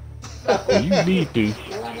 You need to. No,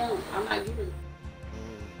 I don't. I'm not giving.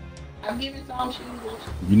 I'm giving some shoes.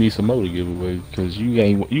 You need some more to give away because you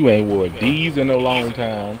ain't wore these in a long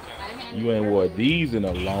time. You ain't wore these in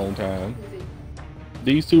a long time.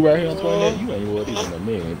 These two right here on 28, you ain't wore these in a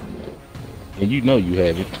minute. And you know you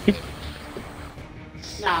haven't.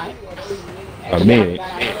 Nah, I ain't wore those. A minute.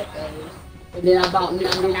 And then I bought, and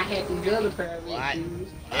then I had these other pair of red shoes.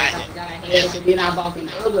 I forgot I had it, and then I bought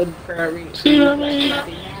these other pair of red shoes. See what I mean? I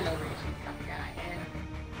didn't have no red shoes. I forgot I had them.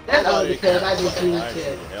 That's all because I just need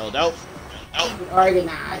to Held out. keep it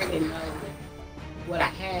organized and know what I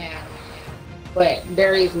have. But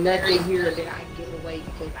there is nothing here that I can give away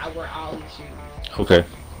because I wear all these shoes. Okay.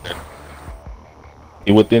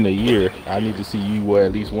 And within a year, I need to see you wear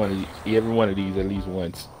at least one of every one of these at least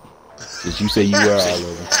once. Since you say you wear all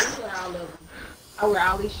of them. I wear all of them. I wear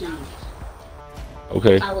all these shoes.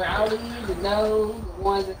 Okay. I wear all these, the nose, the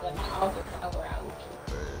ones that's at my office. I wear all these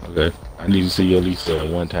shoes. Okay. I need to see you at least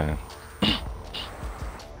one time. I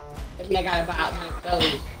mean, I gotta buy out my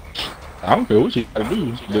clothes. I don't care what you gotta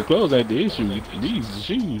do. The clothes ain't the issue. These are the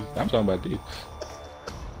shoes. I'm talking about this.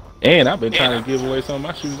 And I've been trying to give away some of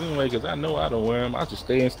my shoes anyway because I know I don't wear them. I just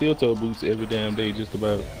stay in steel toe boots every damn day just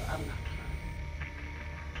about.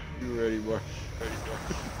 You ready, boy?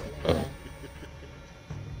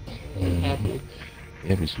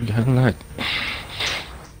 Yeah, but you got a lot.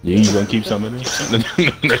 Yeah, you gonna keep some of them?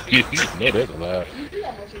 No, that's a lot.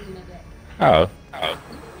 How?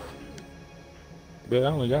 But I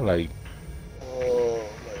only got like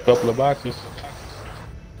a couple of boxes.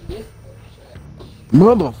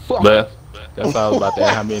 Motherfucker. But that's all about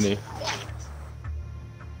that. How many?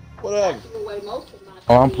 What happened?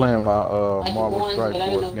 Oh, I'm playing my Marvel Strike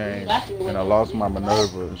Force game, and I lost my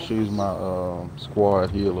Minerva. She's my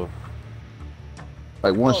squad healer.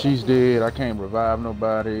 Like once she's dead, I can't revive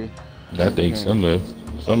nobody. I think some of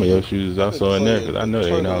your shoes I saw in there because I know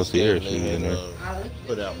they ain't all Sierra shoes in there.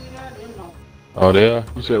 Put out. Oh, they are?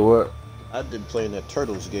 You said what? I've been playing that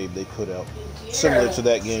Turtles game they put out, similar to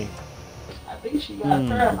that game. I think she got a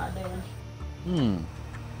pair of my damn.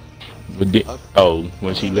 But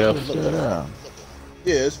when she left? Yeah.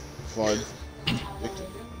 Yeah, it's fun.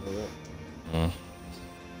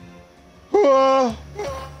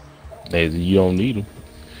 You don't need them.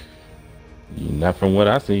 Not from what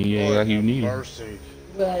I see, you ain't like you need them.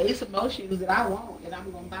 But it's some more shoes that I want that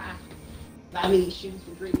I'm gonna buy. I need shoes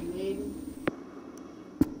for drinking wedding.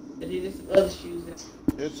 And then there's some other shoes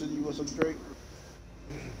that. Jensen, you want some Drake?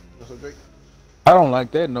 Want some Drake? I don't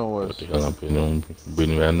like that noise. What the hell I'm putting on?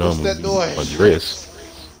 Brittany right now. What's that noise? A dress.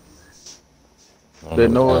 That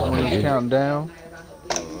noise when it's counting down.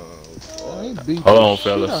 Hold on,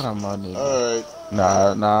 fellas. Alright.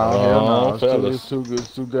 Nah, hell no. Fellas.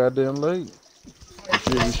 It's too goddamn late.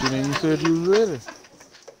 You should even said you was ready.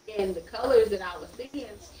 And the colors that I was seeing,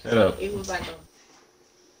 Shut up. it was like a.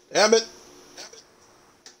 Damn it!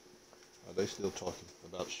 Are they still talking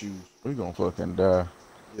about shoes? We gonna fucking die.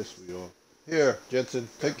 Yes, we are. Here, Jensen,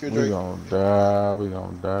 take your We drink. gonna die. We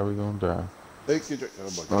gonna die. Take your drink. Oh,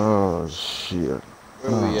 my God. Oh shit.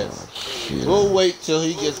 Where we at? Shit. We'll wait till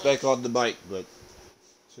he gets back on the mic, but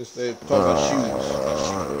since they're talking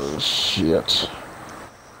about shoes. Shit.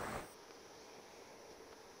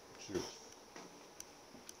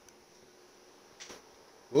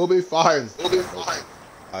 We'll be fine. We'll be fine.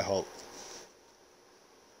 I hope.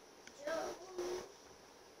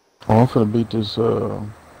 Oh, I'm finna beat this.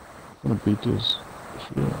 I'm finna beat this.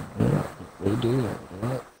 Yeah, they did.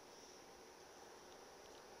 Yeah.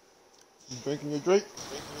 You drinking your drink?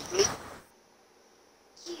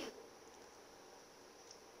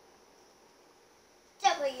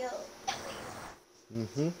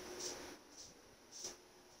 Mm-hmm.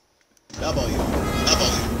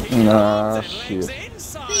 W. Nah, shit.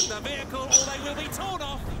 Inside the vehicle, or they will be torn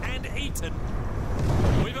off and eaten.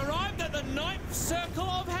 We've arrived at the 9th circle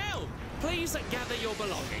of hell. Please gather your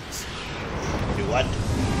belongings. Do what?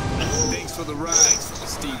 Thanks for the ride,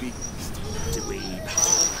 Stevie.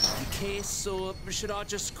 Dweeb. You kiss, or should I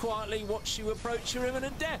just quietly watch you approach your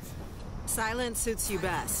imminent death? Silence suits you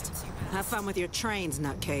best. Have fun with your trains,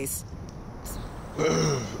 nutcase.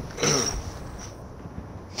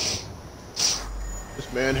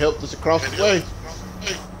 This man helped us across the way.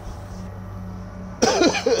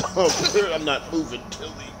 I'm not moving till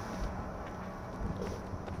he.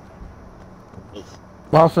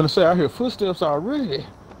 Well, I was finna say, I hear footsteps already.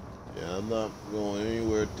 Yeah, I'm not going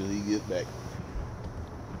anywhere till he get back.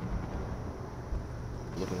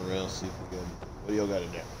 Looking around, see if we got. What do y'all got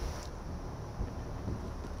in there?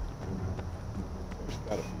 There's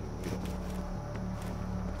gotta be.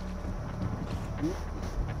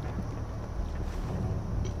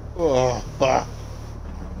 Oh, fuck.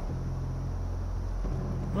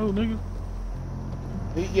 Oh, nigga.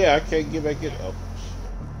 Yeah, I can't get back in. Oh,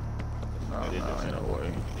 No, ain't no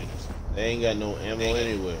way. they ain't got no ammo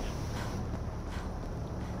anywhere.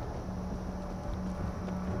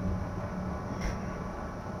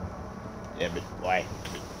 Damn it, why?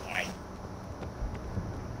 Why?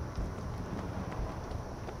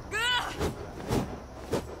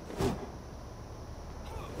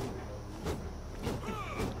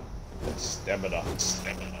 Stamina.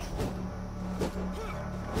 Stamina.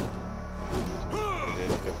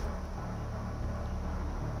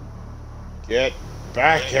 Get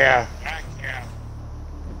back here. Back here.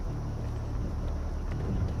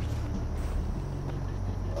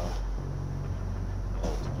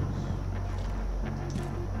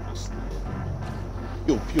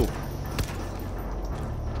 Pew, pew.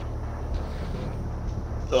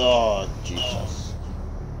 Oh, Jesus.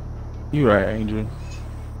 You right, Angel.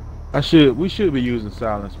 We should be using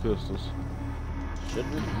silenced pistols. Should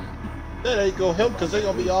we? That ain't gonna help because they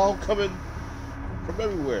gonna be all coming from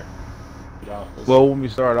everywhere. Well, when we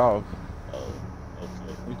start off, Oh,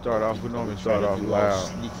 okay. we normally Try start to off do all loud.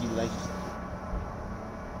 sneaky like.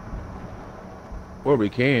 Or we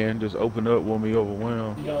can just open up when we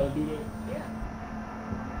overwhelmed. You gotta do that.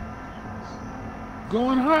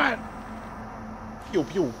 Going hot. Pew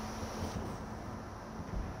pew.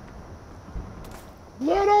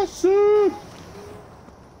 Let us shoot.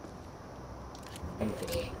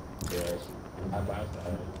 Yes.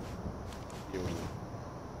 Outside.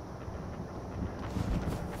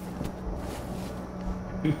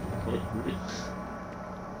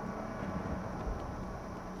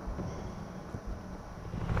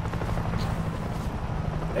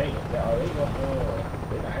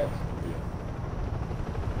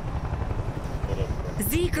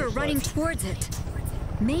 Zeke are running towards it.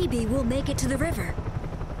 Maybe we'll make it to the river.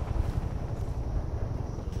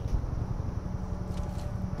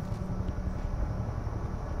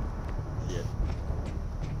 Yeah.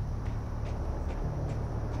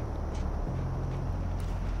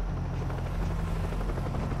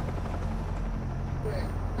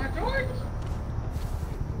 Now, George.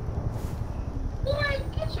 Boy,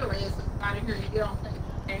 get your ass out of here and get on things.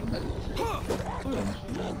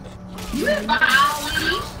 You live by all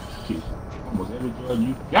these. Almost every drug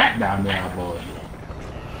you got down there, boy.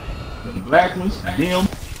 The black ones, them.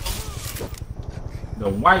 The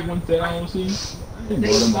white ones that I don't see.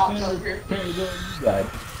 They walk over here. You got it.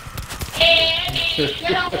 And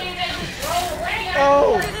get on there and roll around.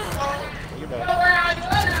 Oh. You Go know. around the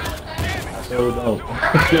other. So don't.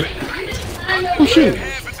 Oh, shoot.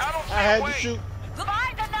 I had to shoot.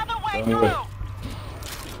 Find another way Don't wait.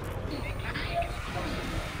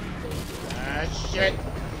 Ah, shit.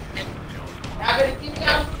 I better get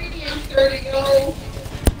y'all the video, sir, to go.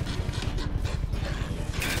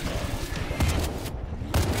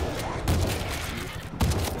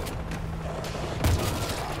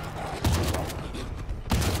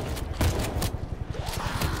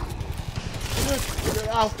 Get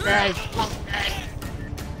off, guys.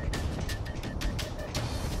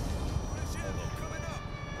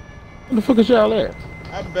 Where the fuck is y'all at?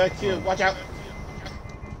 I'm back here. Watch out.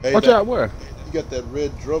 Hey, Watch that- out where? You got that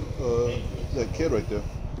red drum, that kid right there.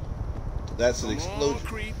 That's an explosion.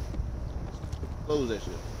 Creep. Close that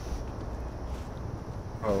shit.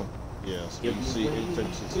 Oh. Yeah, so you see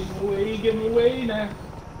intentions. Give me away now.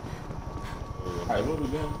 Alright, what we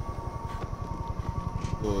doing?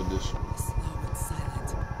 Go this. Slow and silent.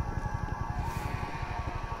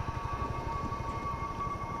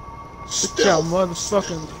 Y'all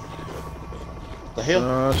motherfucking. The hell?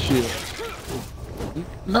 Oh shit.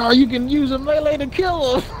 No, you can use a melee to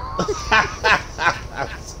kill him.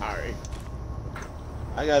 I'm sorry.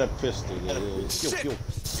 I got a pistol. Shit!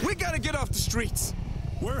 We gotta get off the streets.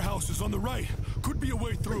 Warehouse is on the right. Could be a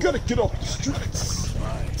way through. Gotta get off the streets.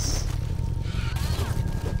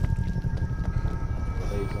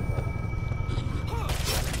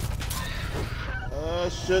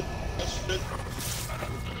 Shit.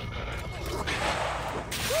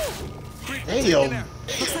 Damn.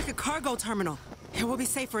 Looks like a cargo terminal. It will be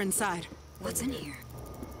safer inside. What's in here?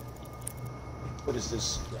 What is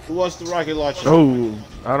this? Who wants the rocket launcher? Oh,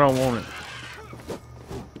 I don't want it.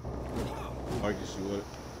 Marcus, you want it?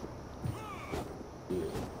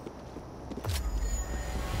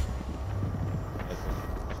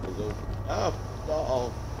 Oh,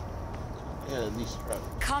 no. Yeah, at least try.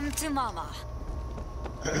 Come to mama.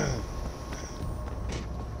 I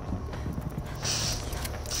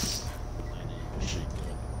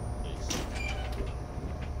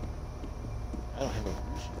don't have a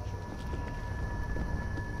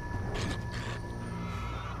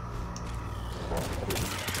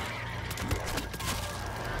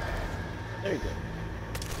There you go.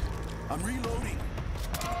 I'm reloading.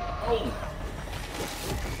 Oh.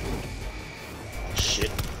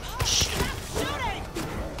 Shit.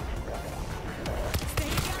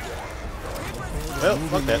 Well,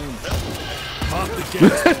 fuck that. Off the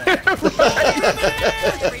gas.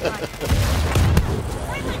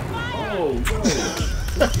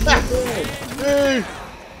 Hey.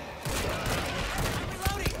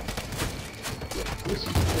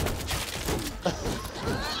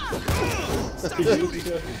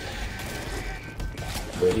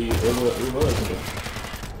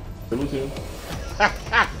 It was him.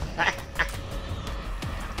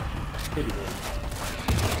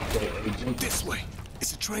 This way.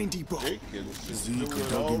 It's a train depot. The vehicle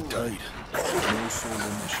dug in tight. No solo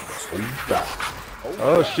missions.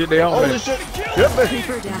 Oh shit, they on Holy me. shit.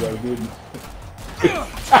 Creeper down.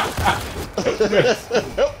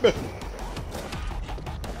 Help me.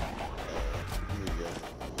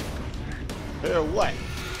 Here, what?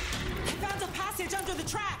 Found a passage under the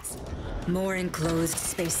tracks. More enclosed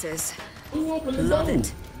spaces. Love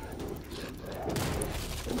it.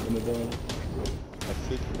 I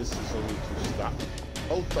think this is only to stop.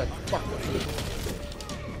 Oh, my fuck.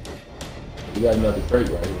 We got another crate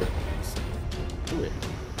right here. Do it.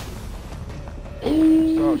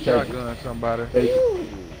 Oh, shotgun somebody. Take it.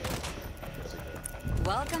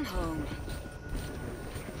 Welcome home.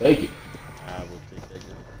 Take it. I will take that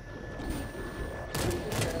gun.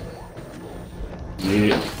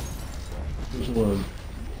 Yeah. Which one?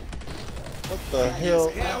 What the hell?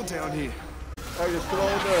 Hell down here. I just put on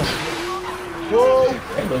there. Whoa!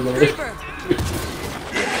 Creeper!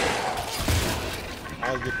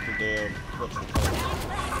 I'll get the damn. What's the call?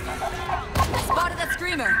 Spotted that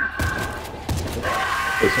screamer.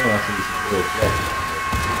 It's one I think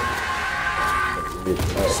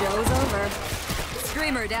it's Show's over.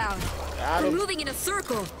 Screamer down. Got We're him. moving in a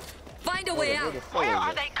circle. Find a way out. Where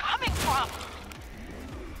are they?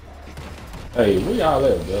 Hey, where y'all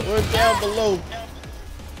at, bro? We're down below.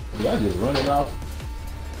 Y'all just running off.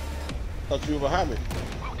 Thought you were behind me.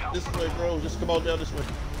 This way, bro. Just come on down this way.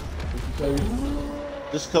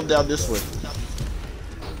 Just come down this way.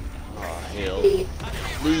 Oh, hell.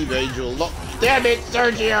 Leave, Angel. Damn it,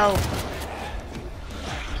 Sergio!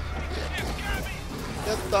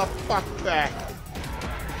 Get the fuck back.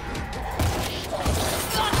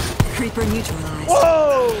 Creeper neutralized.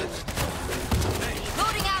 Whoa!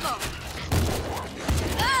 Loading ammo.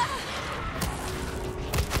 Ah!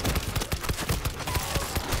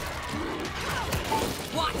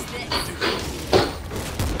 Watch this.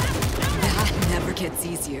 That never gets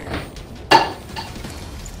easier.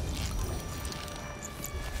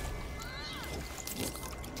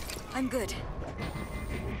 I'm good.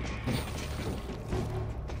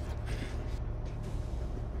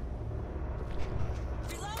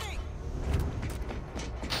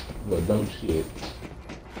 Well, don't shit.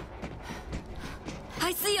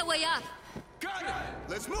 I see a way up. Got it.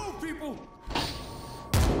 Let's move, people.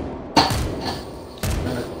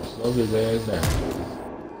 Slow his ass down.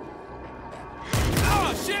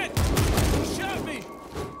 Oh, shit! He shot me!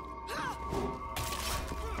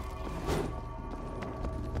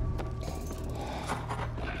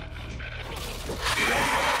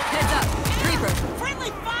 Heads up. Creeper.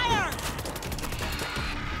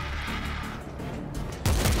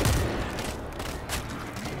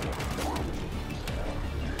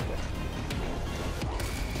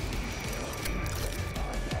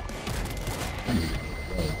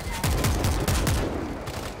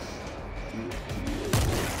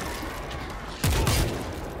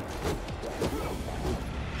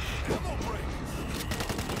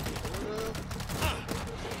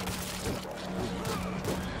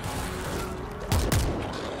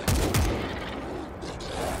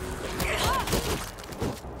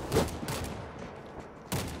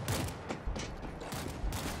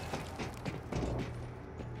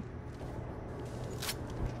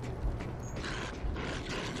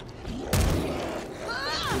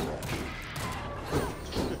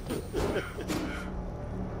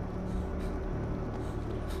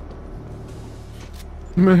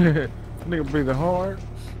 Man, nigga breathing hard.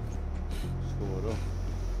 What's going on?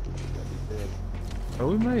 Oh,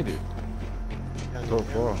 we made it. So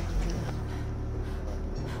far.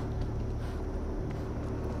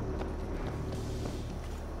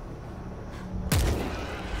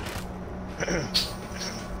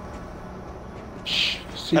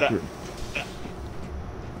 Secret.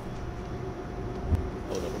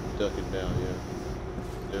 Hold up, I'm ducking down, yeah.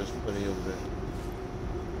 There's plenty over there.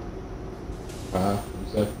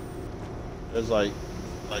 What's that? There's like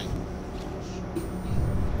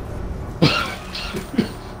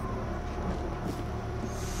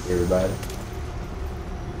Everybody.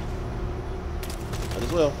 might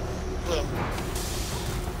as well.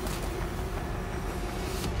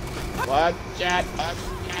 Watch out.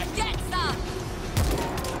 Get some!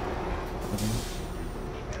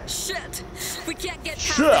 Shit! We can't get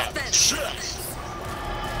past this fence.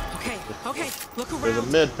 Okay, look around. There's a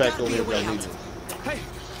med pack Gotta over be here a way if I need out. it. Hey,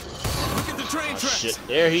 look at the train tracks. Shit,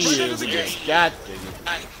 there he Right under is the again. gate. God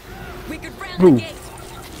dang it. We could round Who? the gate.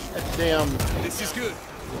 That damn This is good.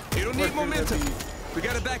 It'll need momentum. We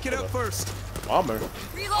gotta back it up first. bomber.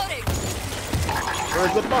 Reloading.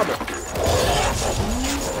 Where's the bomber?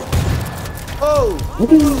 Oh!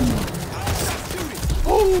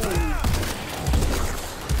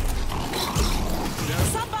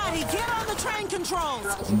 Somebody get on the train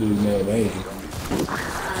controls. Them dudes mad amazing.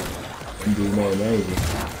 Them dudes mad amazing.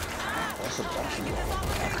 That's a bomber.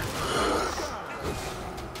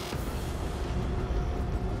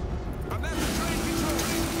 I'm at the train control.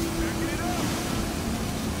 Backing it up.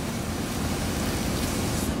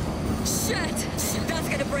 Shit! That's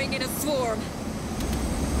gonna bring in a swarm.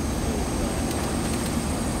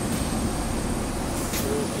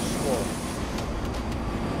 Where's the swarm?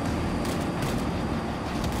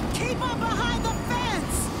 Keep up behind the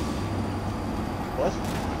fence. What?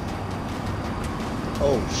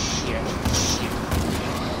 Oh shit.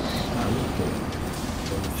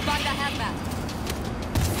 Spot the hazmat.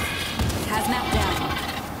 Hazmat down.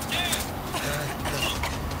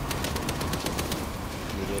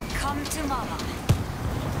 Come to mama.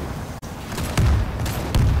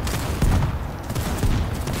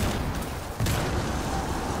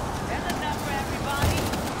 There's enough for everybody.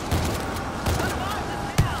 Put markers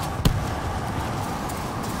down.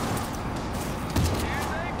 Here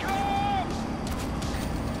they come.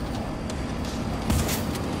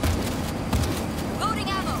 Loading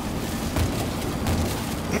ammo.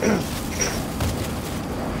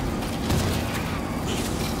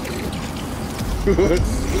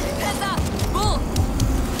 Heads up. Bull.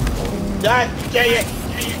 God dang it!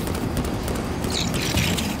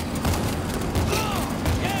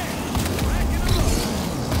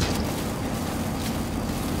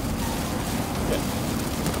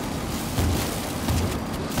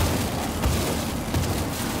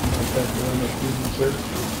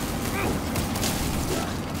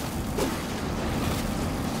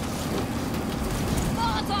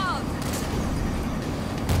 Molotov.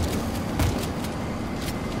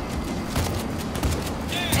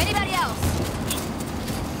 Anybody else?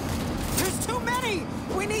 There's too many.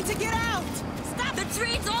 We need to get out. Stop. The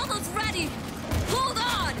train's almost ready. Hold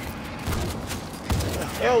on.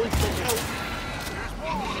 Hell, we can go.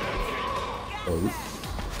 Oh,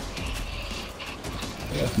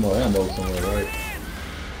 that's more ammo somewhere, right?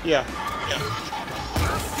 Yeah.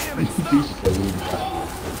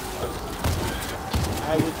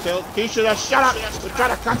 I would tell Keisha to shut up. We're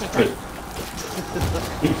trying to concentrate.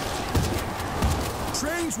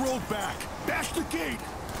 Trains rolled back. Bash the gate.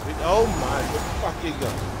 Oh my fucking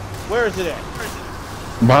god. Where is it at?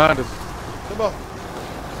 Behind us. Come on.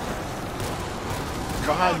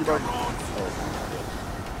 Behind you, bro.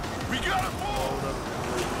 We gotta move.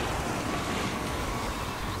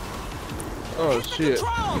 Oh shit.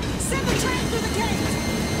 Control. Send the train through the gate.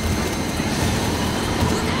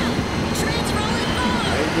 Look out. Train's rolling I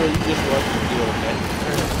forward. ain't doing you just what to deal with that.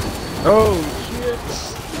 Oh shit.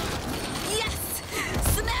 Yes.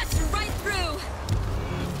 Smash right through.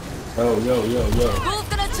 Oh, yo. Bull's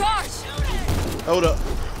gonna charge. Hold up.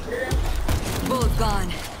 Bullet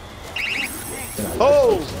gone.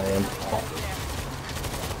 Oh!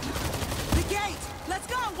 The gate! Let's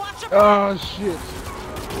go! Watch your Oh shit.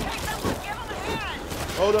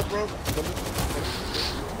 Hold up, bro.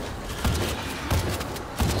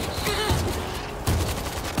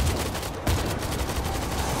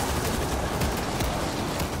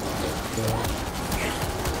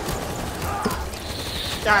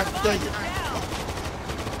 God dang it.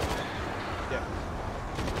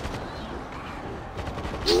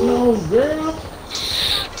 No, girl.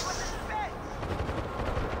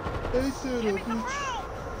 They said a bitch.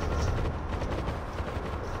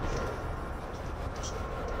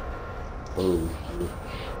 Oh,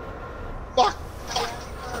 Fuck!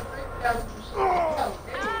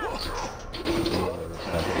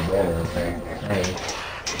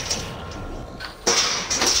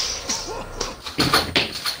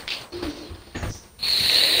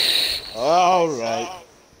 All right.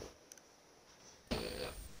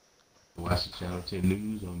 Watch the Channel 10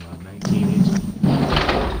 news on my 19.